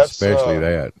 Yeah, especially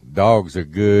that. Dog's a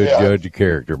good judge of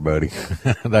character, buddy.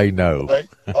 They know.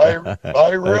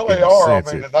 They really are. I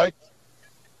mean, they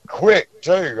quick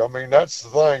too. I mean, that's the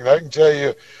thing. They can tell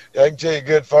you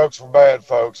good folks from bad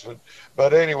folks.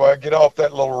 But anyway, get off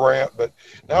that little rant. But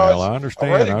now I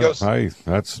understand. Hey,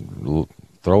 that's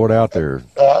throw it out there.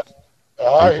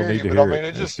 I hear you, but I mean,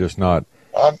 it's just not.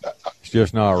 It's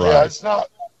just not right. Yeah, it's not.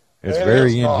 It's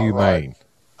very inhumane. Right.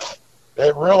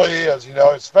 It really is,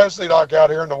 especially like out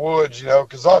here in the woods,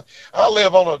 because I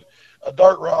live on a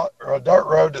dirt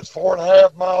road that's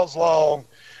 4.5 miles long,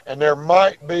 and there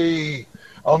might be,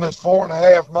 on this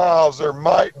 4.5 miles, there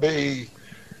might be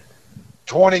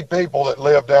 20 people that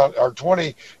live down, or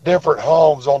 20 different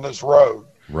homes on this road.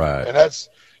 Right. And that's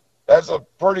a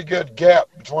pretty good gap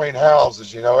between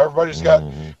houses. Everybody's got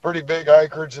pretty big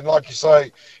acreage, and like you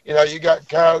say, you got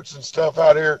coyotes and stuff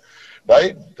out here.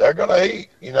 They're gonna eat,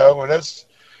 and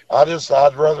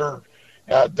I'd rather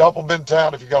dump them in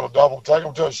town. If you're gonna dump them, take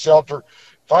them to a shelter,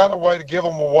 find a way to give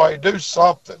them away, do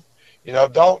something.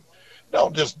 Don't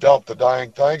just dump the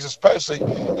dang things, especially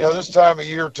this time of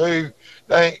year too.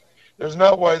 There's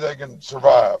no way they can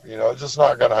survive. It's just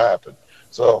not gonna happen.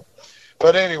 So,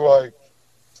 but anyway,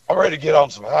 I'm ready to get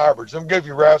on some hybrids. Them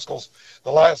goofy rascals,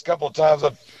 the last couple of times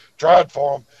I've tried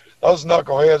for them, those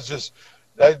knuckleheads just,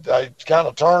 they kind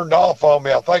of turned off on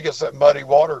me. I think it's that muddy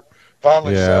water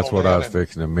finally settled in. Yeah, that's what I was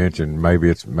fixing to mention. Maybe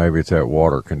it's that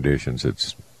water conditions.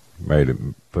 It's made it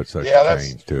put such a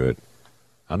change to it.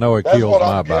 I know it kills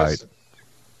my bite.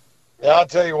 Yeah, I'll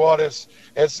tell you what, it's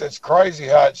crazy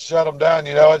how it shut them down.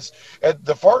 It's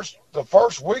the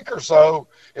first week or so,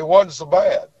 it wasn't so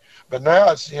bad. But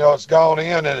now it's gone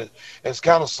in, and it's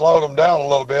kind of slowed them down a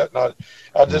little bit. And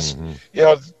I just,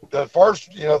 the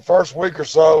first week or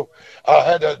so, I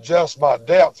had to adjust my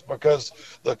depth, because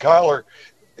the color,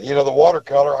 the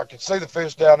watercolor, I could see the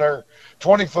fish down there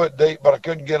 20 foot deep, but I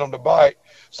couldn't get them to bite.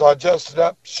 So I adjusted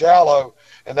up shallow,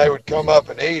 and they would come up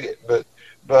and eat it.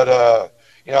 But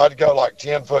I'd go like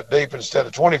 10 foot deep instead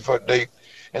of 20 foot deep,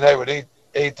 and they would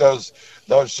eat those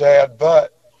shad,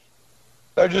 but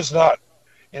they're just not,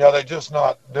 they're just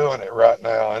not doing it right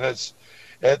now. And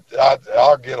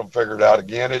I'll get them figured out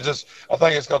again. I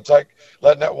think it's going to take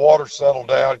letting that water settle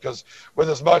down, because with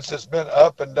as much it's been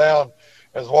up and down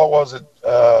as what was it?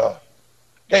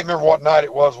 Can't remember what night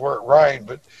it was where it rained,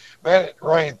 but man, it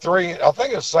rained I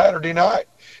think it was Saturday night.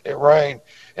 It rained,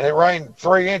 and it rained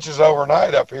 3 inches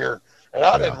overnight up here. And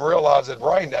I didn't realize it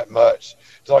rained that much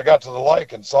until I got to the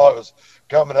lake and saw it was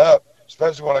coming up,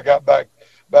 especially when I got back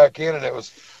in, and it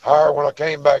was higher when I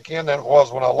came back in than it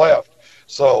was when I left.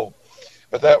 So,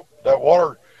 but that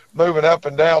water moving up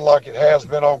and down like it has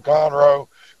been on Conroe,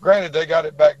 granted they got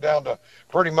it back down to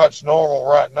pretty much normal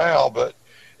right now, but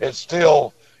it's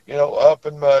still, up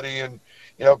and muddy, and,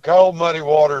 cold muddy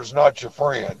water is not your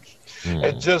friend.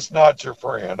 It's just not your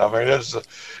friend. I mean, it's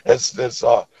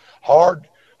a hard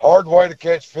way to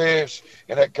catch fish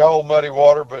in that cold muddy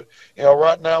water. But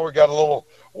right now we got a little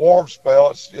warm spell.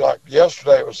 It's like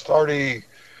yesterday it was 30, I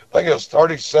think it was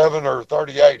 37 or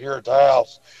 38 here at the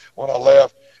house when I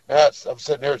left. Now I'm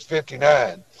sitting here, it's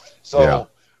 59. So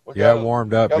it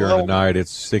warmed up during the night.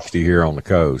 It's 60 here on the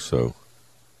coast. So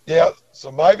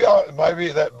so maybe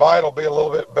that bite will be a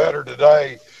little bit better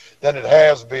today than it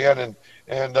has been.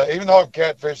 And even though I'm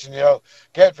catfishing,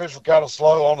 catfish were kind of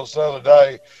slow on us the other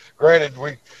day. Granted,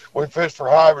 we fished for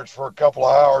hybrids for a couple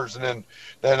of hours, and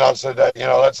then I said that,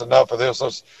 that's enough of this.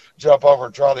 Let's jump over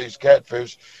and try these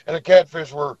catfish. And the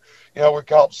catfish were, we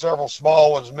caught several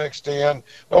small ones mixed in,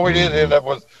 but we did end up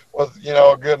with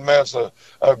a good mess of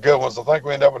good ones. I think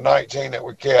we ended up with 19 that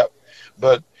we kept.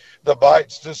 But the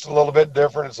bite's just a little bit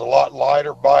different. It's a lot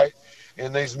lighter bite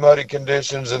in these muddy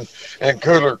conditions and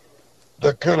cooler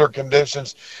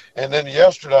conditions. And then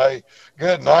yesterday,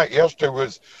 good night yesterday,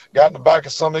 was got in the back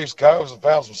of some of these coves and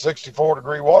found some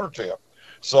 64-degree water temp.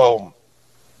 So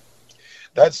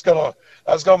that's gonna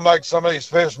make some of these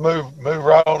fish move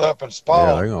right on up and spawn.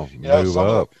 Yeah, they're gonna move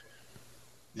up.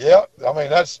 I mean,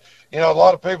 that's, a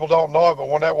lot of people don't know it, but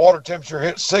when that water temperature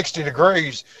hits 60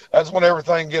 degrees, that's when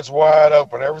everything gets wide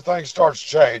open. Everything starts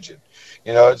changing.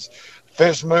 It's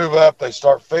fish move up, they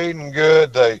start feeding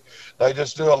good, they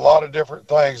just do a lot of different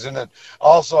things. And then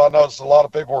also I noticed a lot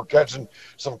of people were catching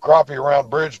some crappie around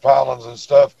bridge pilings and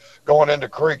stuff going into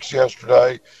creeks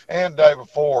yesterday and day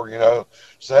before,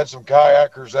 So had some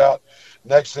kayakers out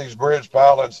next to these bridge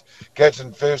pilings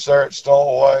catching fish there at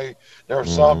Stowaway. There were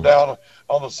some down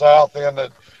on the south end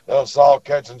that I saw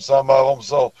catching some of them.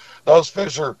 So those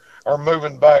fish are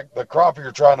moving back. The crappie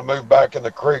are trying to move back in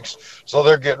the creeks, so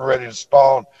they're getting ready to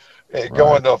spawn.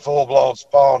 Go into a full-blown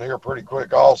spawn here pretty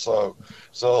quick also.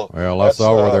 So I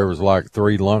saw where there was like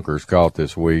 3 lunkers caught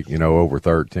this week, over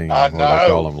 13. I know. They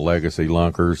call them legacy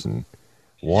lunkers, and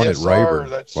one at Rayburn.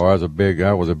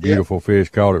 That was a beautiful fish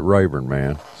caught at Rayburn,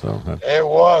 man. So it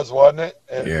was, wasn't it?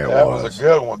 That was a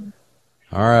good one.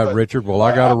 All right, Richard. Well,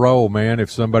 I got to roll, man.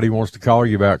 If somebody wants to call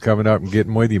you about coming up and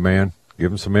getting with you, man, give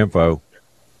them some info.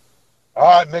 All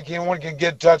right, Mickey, anyone can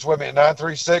get in touch with me at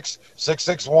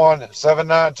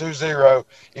 936-661-7920. You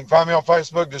can find me on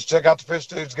Facebook. Just check out the Fish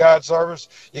Dudes Guide Service.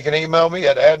 You can email me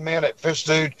at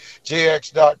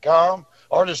admin@fishdudegx.com,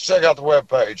 or just check out the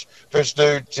webpage,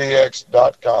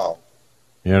 fishdudegx.com.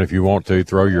 Yeah, and if you want to,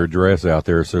 throw your address out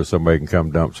there so somebody can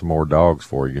come dump some more dogs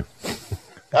for you.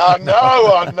 I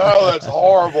know. That's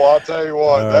horrible. I'll tell you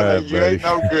what. You ain't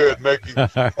no good, Mickey.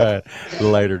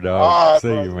 Later, dog. All right, See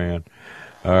you, man.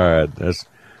 All right, that's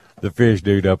the Fish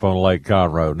Dude up on Lake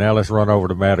Conroe. Now let's run over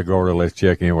to Matagorda. Let's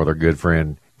check in with our good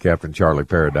friend, Captain Charlie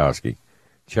Paradowski.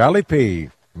 Charlie P.,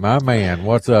 my man,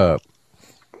 what's up?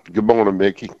 Good morning,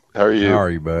 Mickey. How are you? How are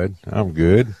you, bud? I'm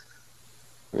good.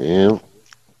 Yeah,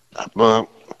 I'm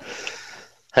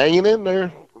hanging in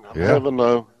there.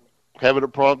 I'm having a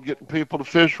problem getting people to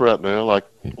fish right now, like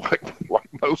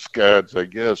most guys, I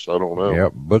guess. I don't know.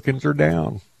 Yep, bookings are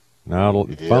down. Now,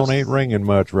 the phone ain't ringing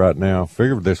much right now.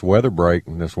 Figure with this weather break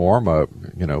and this warm-up,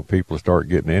 people start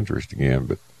getting interest again,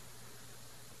 but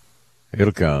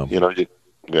it'll come. You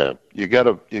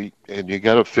gotta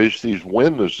fish these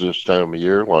windows this time of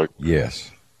year. Yes.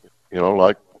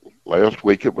 Like last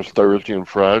week it was Thursday and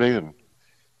Friday, and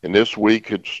this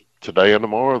week it's today and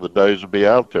tomorrow. The days will be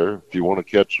out there if you want to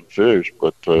catch some fish,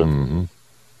 but you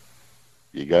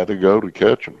got to go to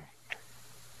catch them.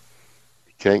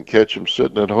 Can't catch them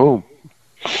sitting at home.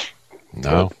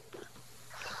 No.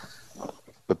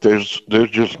 But there's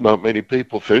just not many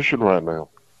people fishing right now.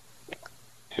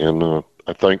 And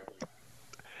I think,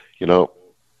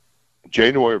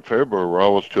 January and February were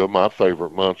always two of my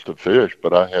favorite months to fish,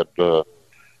 but I had a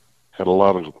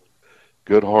lot of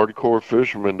good hardcore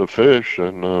fishermen to fish,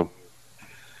 and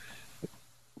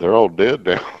they're all dead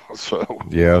now. So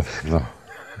yeah,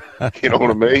 you know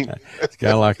what I mean? It's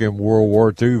kind of like them World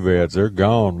War II vets. They're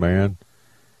gone, man.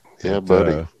 Yeah,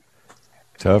 buddy.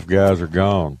 Tough guys are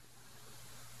gone.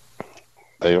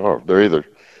 They are. They're either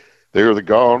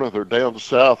gone or they're down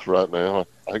south right now.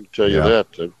 I can tell you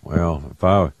that too. Well,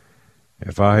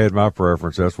 if I had my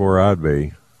preference, that's where I'd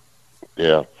be.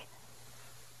 Yeah.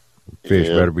 Fish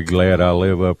better be glad I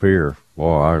live up here.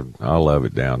 Boy, I love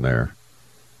it down there.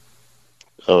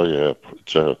 Oh yeah,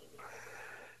 it's I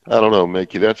don't know,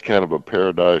 Mickey. That's kind of a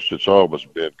paradise it's always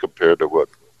been compared to what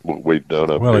we've done up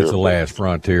here. Well, it's the last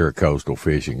frontier of coastal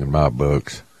fishing in my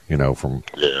books. You know, from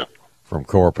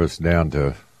Corpus down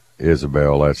to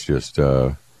Isabel. That's just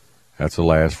that's the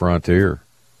last frontier.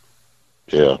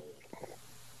 Yeah.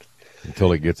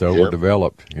 Until it gets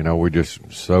overdeveloped. You know, we're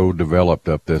just so developed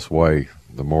up this way.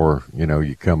 The more, you know,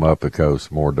 you come up the coast,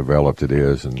 the more developed it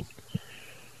is, and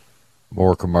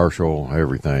more commercial,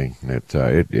 everything.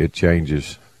 It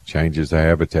changes the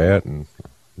habitat and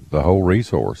the whole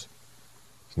resource.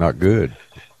 It's not good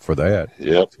for that.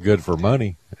 Yep. It's good for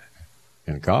money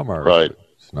and commerce. Right.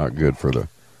 It's not good for the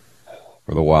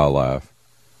wildlife.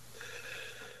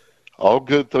 All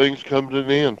good things come to an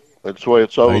end. That's the way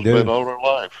it's always been all our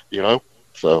life, you know.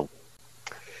 So,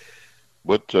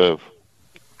 what do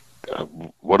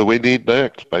we need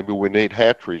next? Maybe we need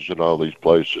hatcheries in all these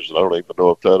places. I don't even know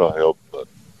if that'll help. But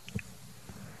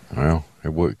well,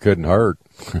 it couldn't hurt.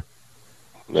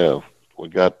 No, we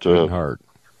got couldn't hurt.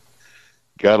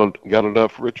 Got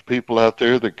enough rich people out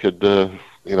there that could,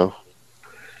 you know,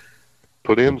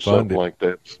 put in something like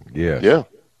that. Yes. Yeah,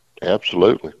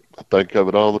 absolutely. I think of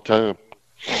it all the time.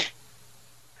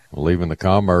 Well, even the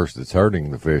commerce that's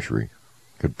hurting the fishery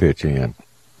could pitch in.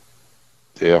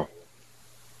 Yeah.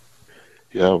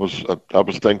 Yeah, I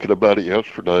was thinking about it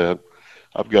yesterday.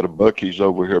 I've got a Buc-ee's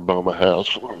over here by my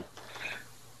house.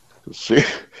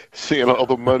 Seeing all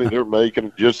the money they're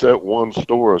making just that one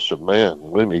store, I said, man,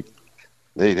 we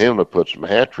need him to put some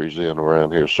hatcheries in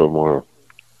around here somewhere.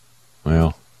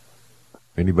 Well,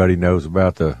 if anybody knows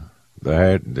about the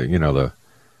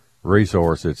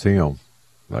resource, it's him.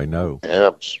 They know.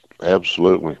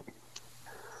 Absolutely.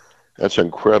 That's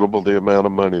incredible, the amount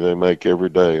of money they make every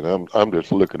day. And I'm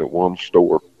just looking at one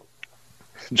store.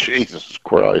 Jesus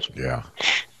Christ. Yeah.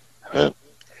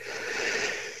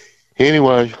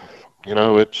 Anyway, you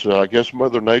know, it's I guess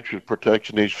Mother Nature's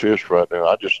protecting these fish right now.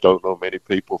 I just don't know many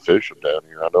people fishing down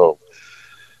here. I know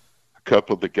a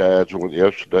couple of the guys went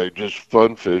yesterday just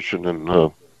fun fishing,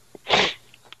 and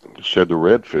said the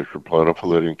redfish were plentiful.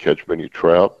 They didn't catch many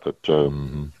trout, but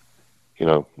you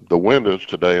know, the wind is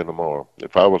today and tomorrow.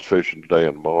 If I was fishing today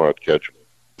and tomorrow, I'd catch them,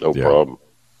 no problem.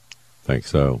 Think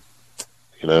so.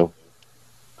 You know.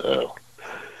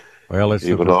 Well, it's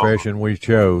the profession we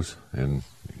chose, and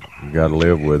you got to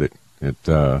live with it. It's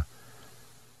kind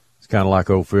of like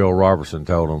old Phil Robertson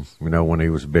told him, you know, when he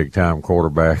was a big time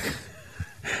quarterback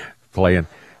playing.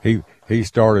 He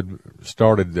started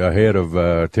ahead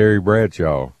of Terry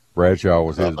Bradshaw. Bradshaw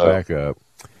was his backup,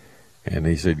 and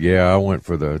he said, "Yeah, I went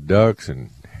for the Ducks, and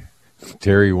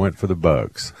Terry went for the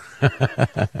Bucks."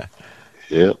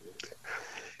 Yeah,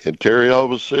 and Terry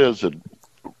always says that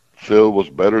Phil was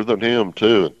better than him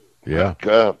too. Yeah.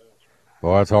 God.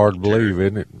 Well, that's hard to believe,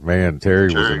 isn't it? Man,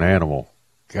 Terry was an animal.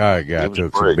 Guy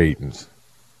took some beatings.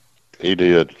 He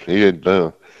did. He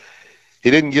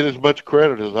didn't get as much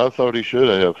credit as I thought he should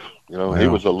have. You know, he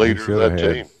was a leader of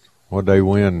that team. What'd they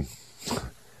win?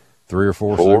 3 or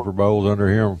 4 Super Bowls under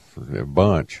him? A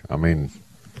bunch. I mean,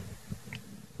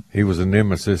 he was a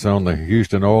nemesis on the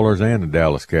Houston Oilers and the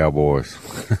Dallas Cowboys.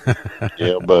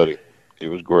 Yeah, buddy. He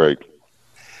was great.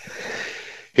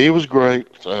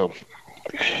 So,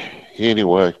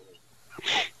 anyway,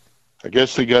 I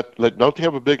guess don't they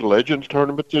have a big Legends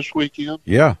tournament this weekend?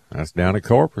 Yeah, that's down at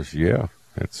Corpus, yeah.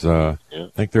 It's, I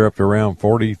think they're up to around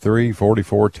 43,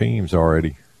 44 teams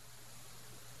already.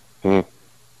 That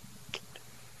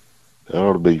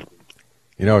ought to be.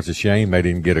 You know, it's a shame they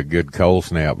didn't get a good cold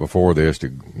snap before this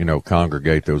to, you know,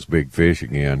 congregate those big fish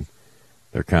again.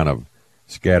 They're kind of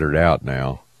scattered out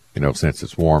now, you know, since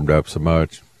it's warmed up so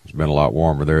much. It's been a lot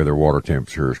warmer there. Their water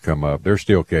temperature has come up. They're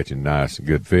still catching nice and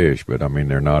good fish, but, I mean,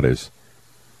 they're not as,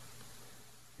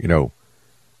 you know,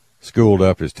 schooled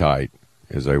up as tight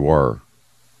as they were.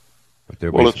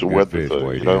 But well, it's a weather thing,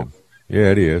 you know.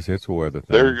 Yeah, it is. It's a weather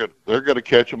thing. They're going to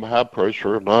catch them high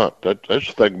pressure or not. That's the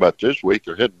thing about this week.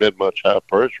 There hadn't been much high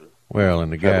pressure. Well,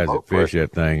 and the guys that fish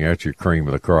that thing, that's your cream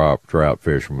of the crop trout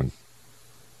fishermen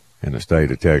in the state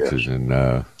of Texas, and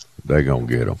they're going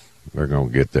to get them. They're going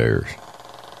to get theirs.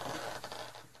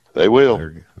 They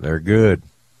will. They're good.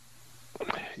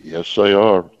 Yes, they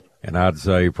are. And I'd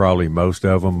say probably most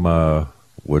of them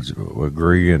would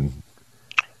agree and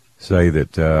say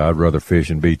that I'd rather fish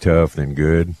and be tough than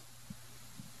good.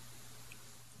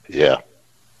 Yeah.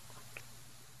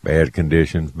 Bad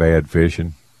conditions, bad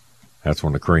fishing. That's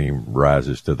when the cream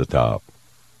rises to the top.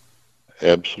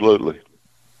 Absolutely.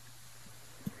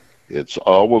 It's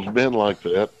always been like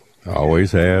that.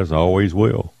 Always has, always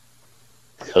will.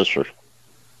 Yes, sir.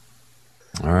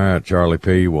 All right, Charlie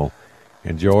P. Well,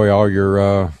 enjoy all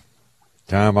your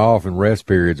time off and rest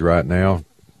periods right now.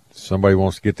 Somebody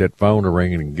wants to get that phone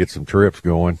ringing and get some trips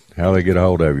going. How do they get a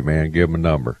hold of you, man? Give them a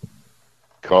number.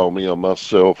 Call me on my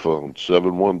cell phone,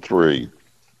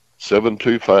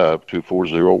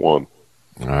 713-725-2401. All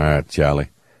right, Charlie.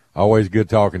 Always good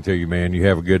talking to you, man. You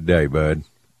have a good day, bud.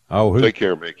 Oh, take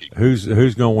care, Mickey. Who's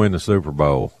going to win the Super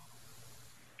Bowl?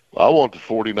 I want the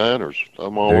 49ers.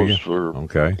 I'm always for,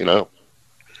 okay. You know,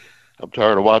 I'm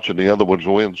tired of watching the other ones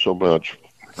win so much.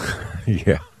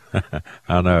 Yeah,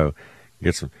 I know.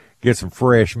 Get some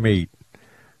fresh meat.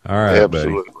 All right,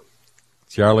 absolutely, buddy.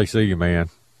 Charlie, see you, man.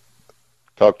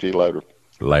 Talk to you later.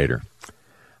 Later.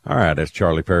 All right, that's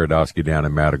Charlie Paradowski down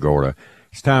in Matagorda.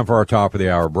 It's time for our top of the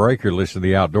hour break. You're listening to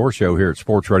the Outdoor Show here at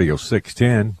Sports Radio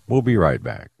 610. We'll be right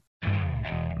back.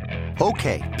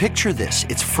 Okay, picture this.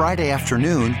 It's Friday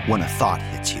afternoon when a thought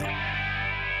hits you.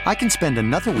 I can spend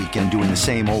another weekend doing the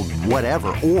same old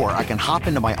whatever, or I can hop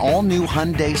into my all-new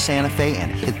Hyundai Santa Fe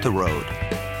and hit the road.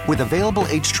 With available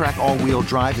H-Track all-wheel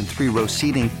drive and 3-row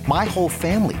seating, my whole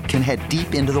family can head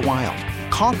deep into the wild.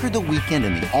 Conquer the weekend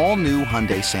in the all-new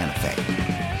Hyundai Santa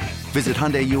Fe. Visit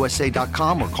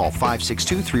HyundaiUSA.com or call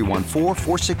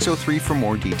 562-314-4603 for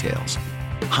more details.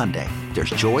 Hyundai, there's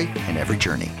joy in every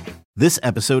journey. This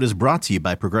episode is brought to you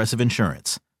by Progressive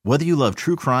Insurance. Whether you love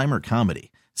true crime or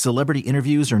comedy, celebrity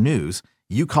interviews or news,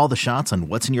 you call the shots on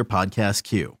what's in your podcast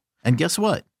queue. And guess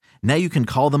what? Now you can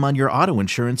call them on your auto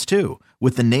insurance too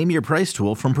with the Name Your Price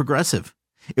tool from Progressive.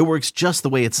 It works just the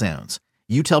way it sounds.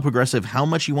 You tell Progressive how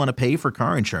much you want to pay for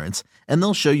car insurance, and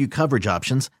they'll show you coverage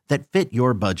options that fit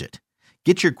your budget.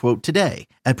 Get your quote today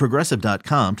at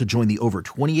Progressive.com to join the over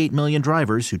 28 million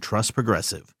drivers who trust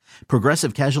Progressive.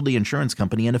 Progressive Casualty Insurance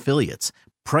Company and Affiliates.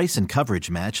 Price and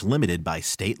coverage match limited by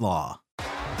state law.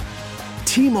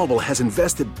 T-Mobile has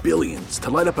invested billions to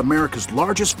light up America's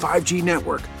largest 5G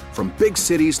network, from big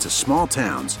cities to small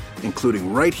towns,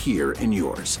 including right here in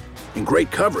yours. And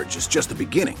great coverage is just the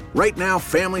beginning. Right now,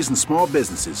 families and small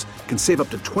businesses can save up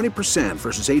to 20%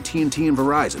 versus AT&T and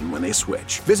Verizon when they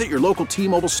switch. Visit your local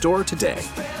T-Mobile store today.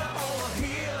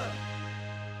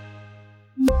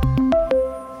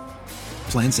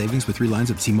 Plan savings with 3 lines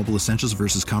of T-Mobile Essentials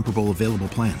versus comparable available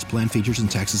plans. Plan features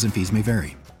and taxes and fees may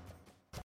vary.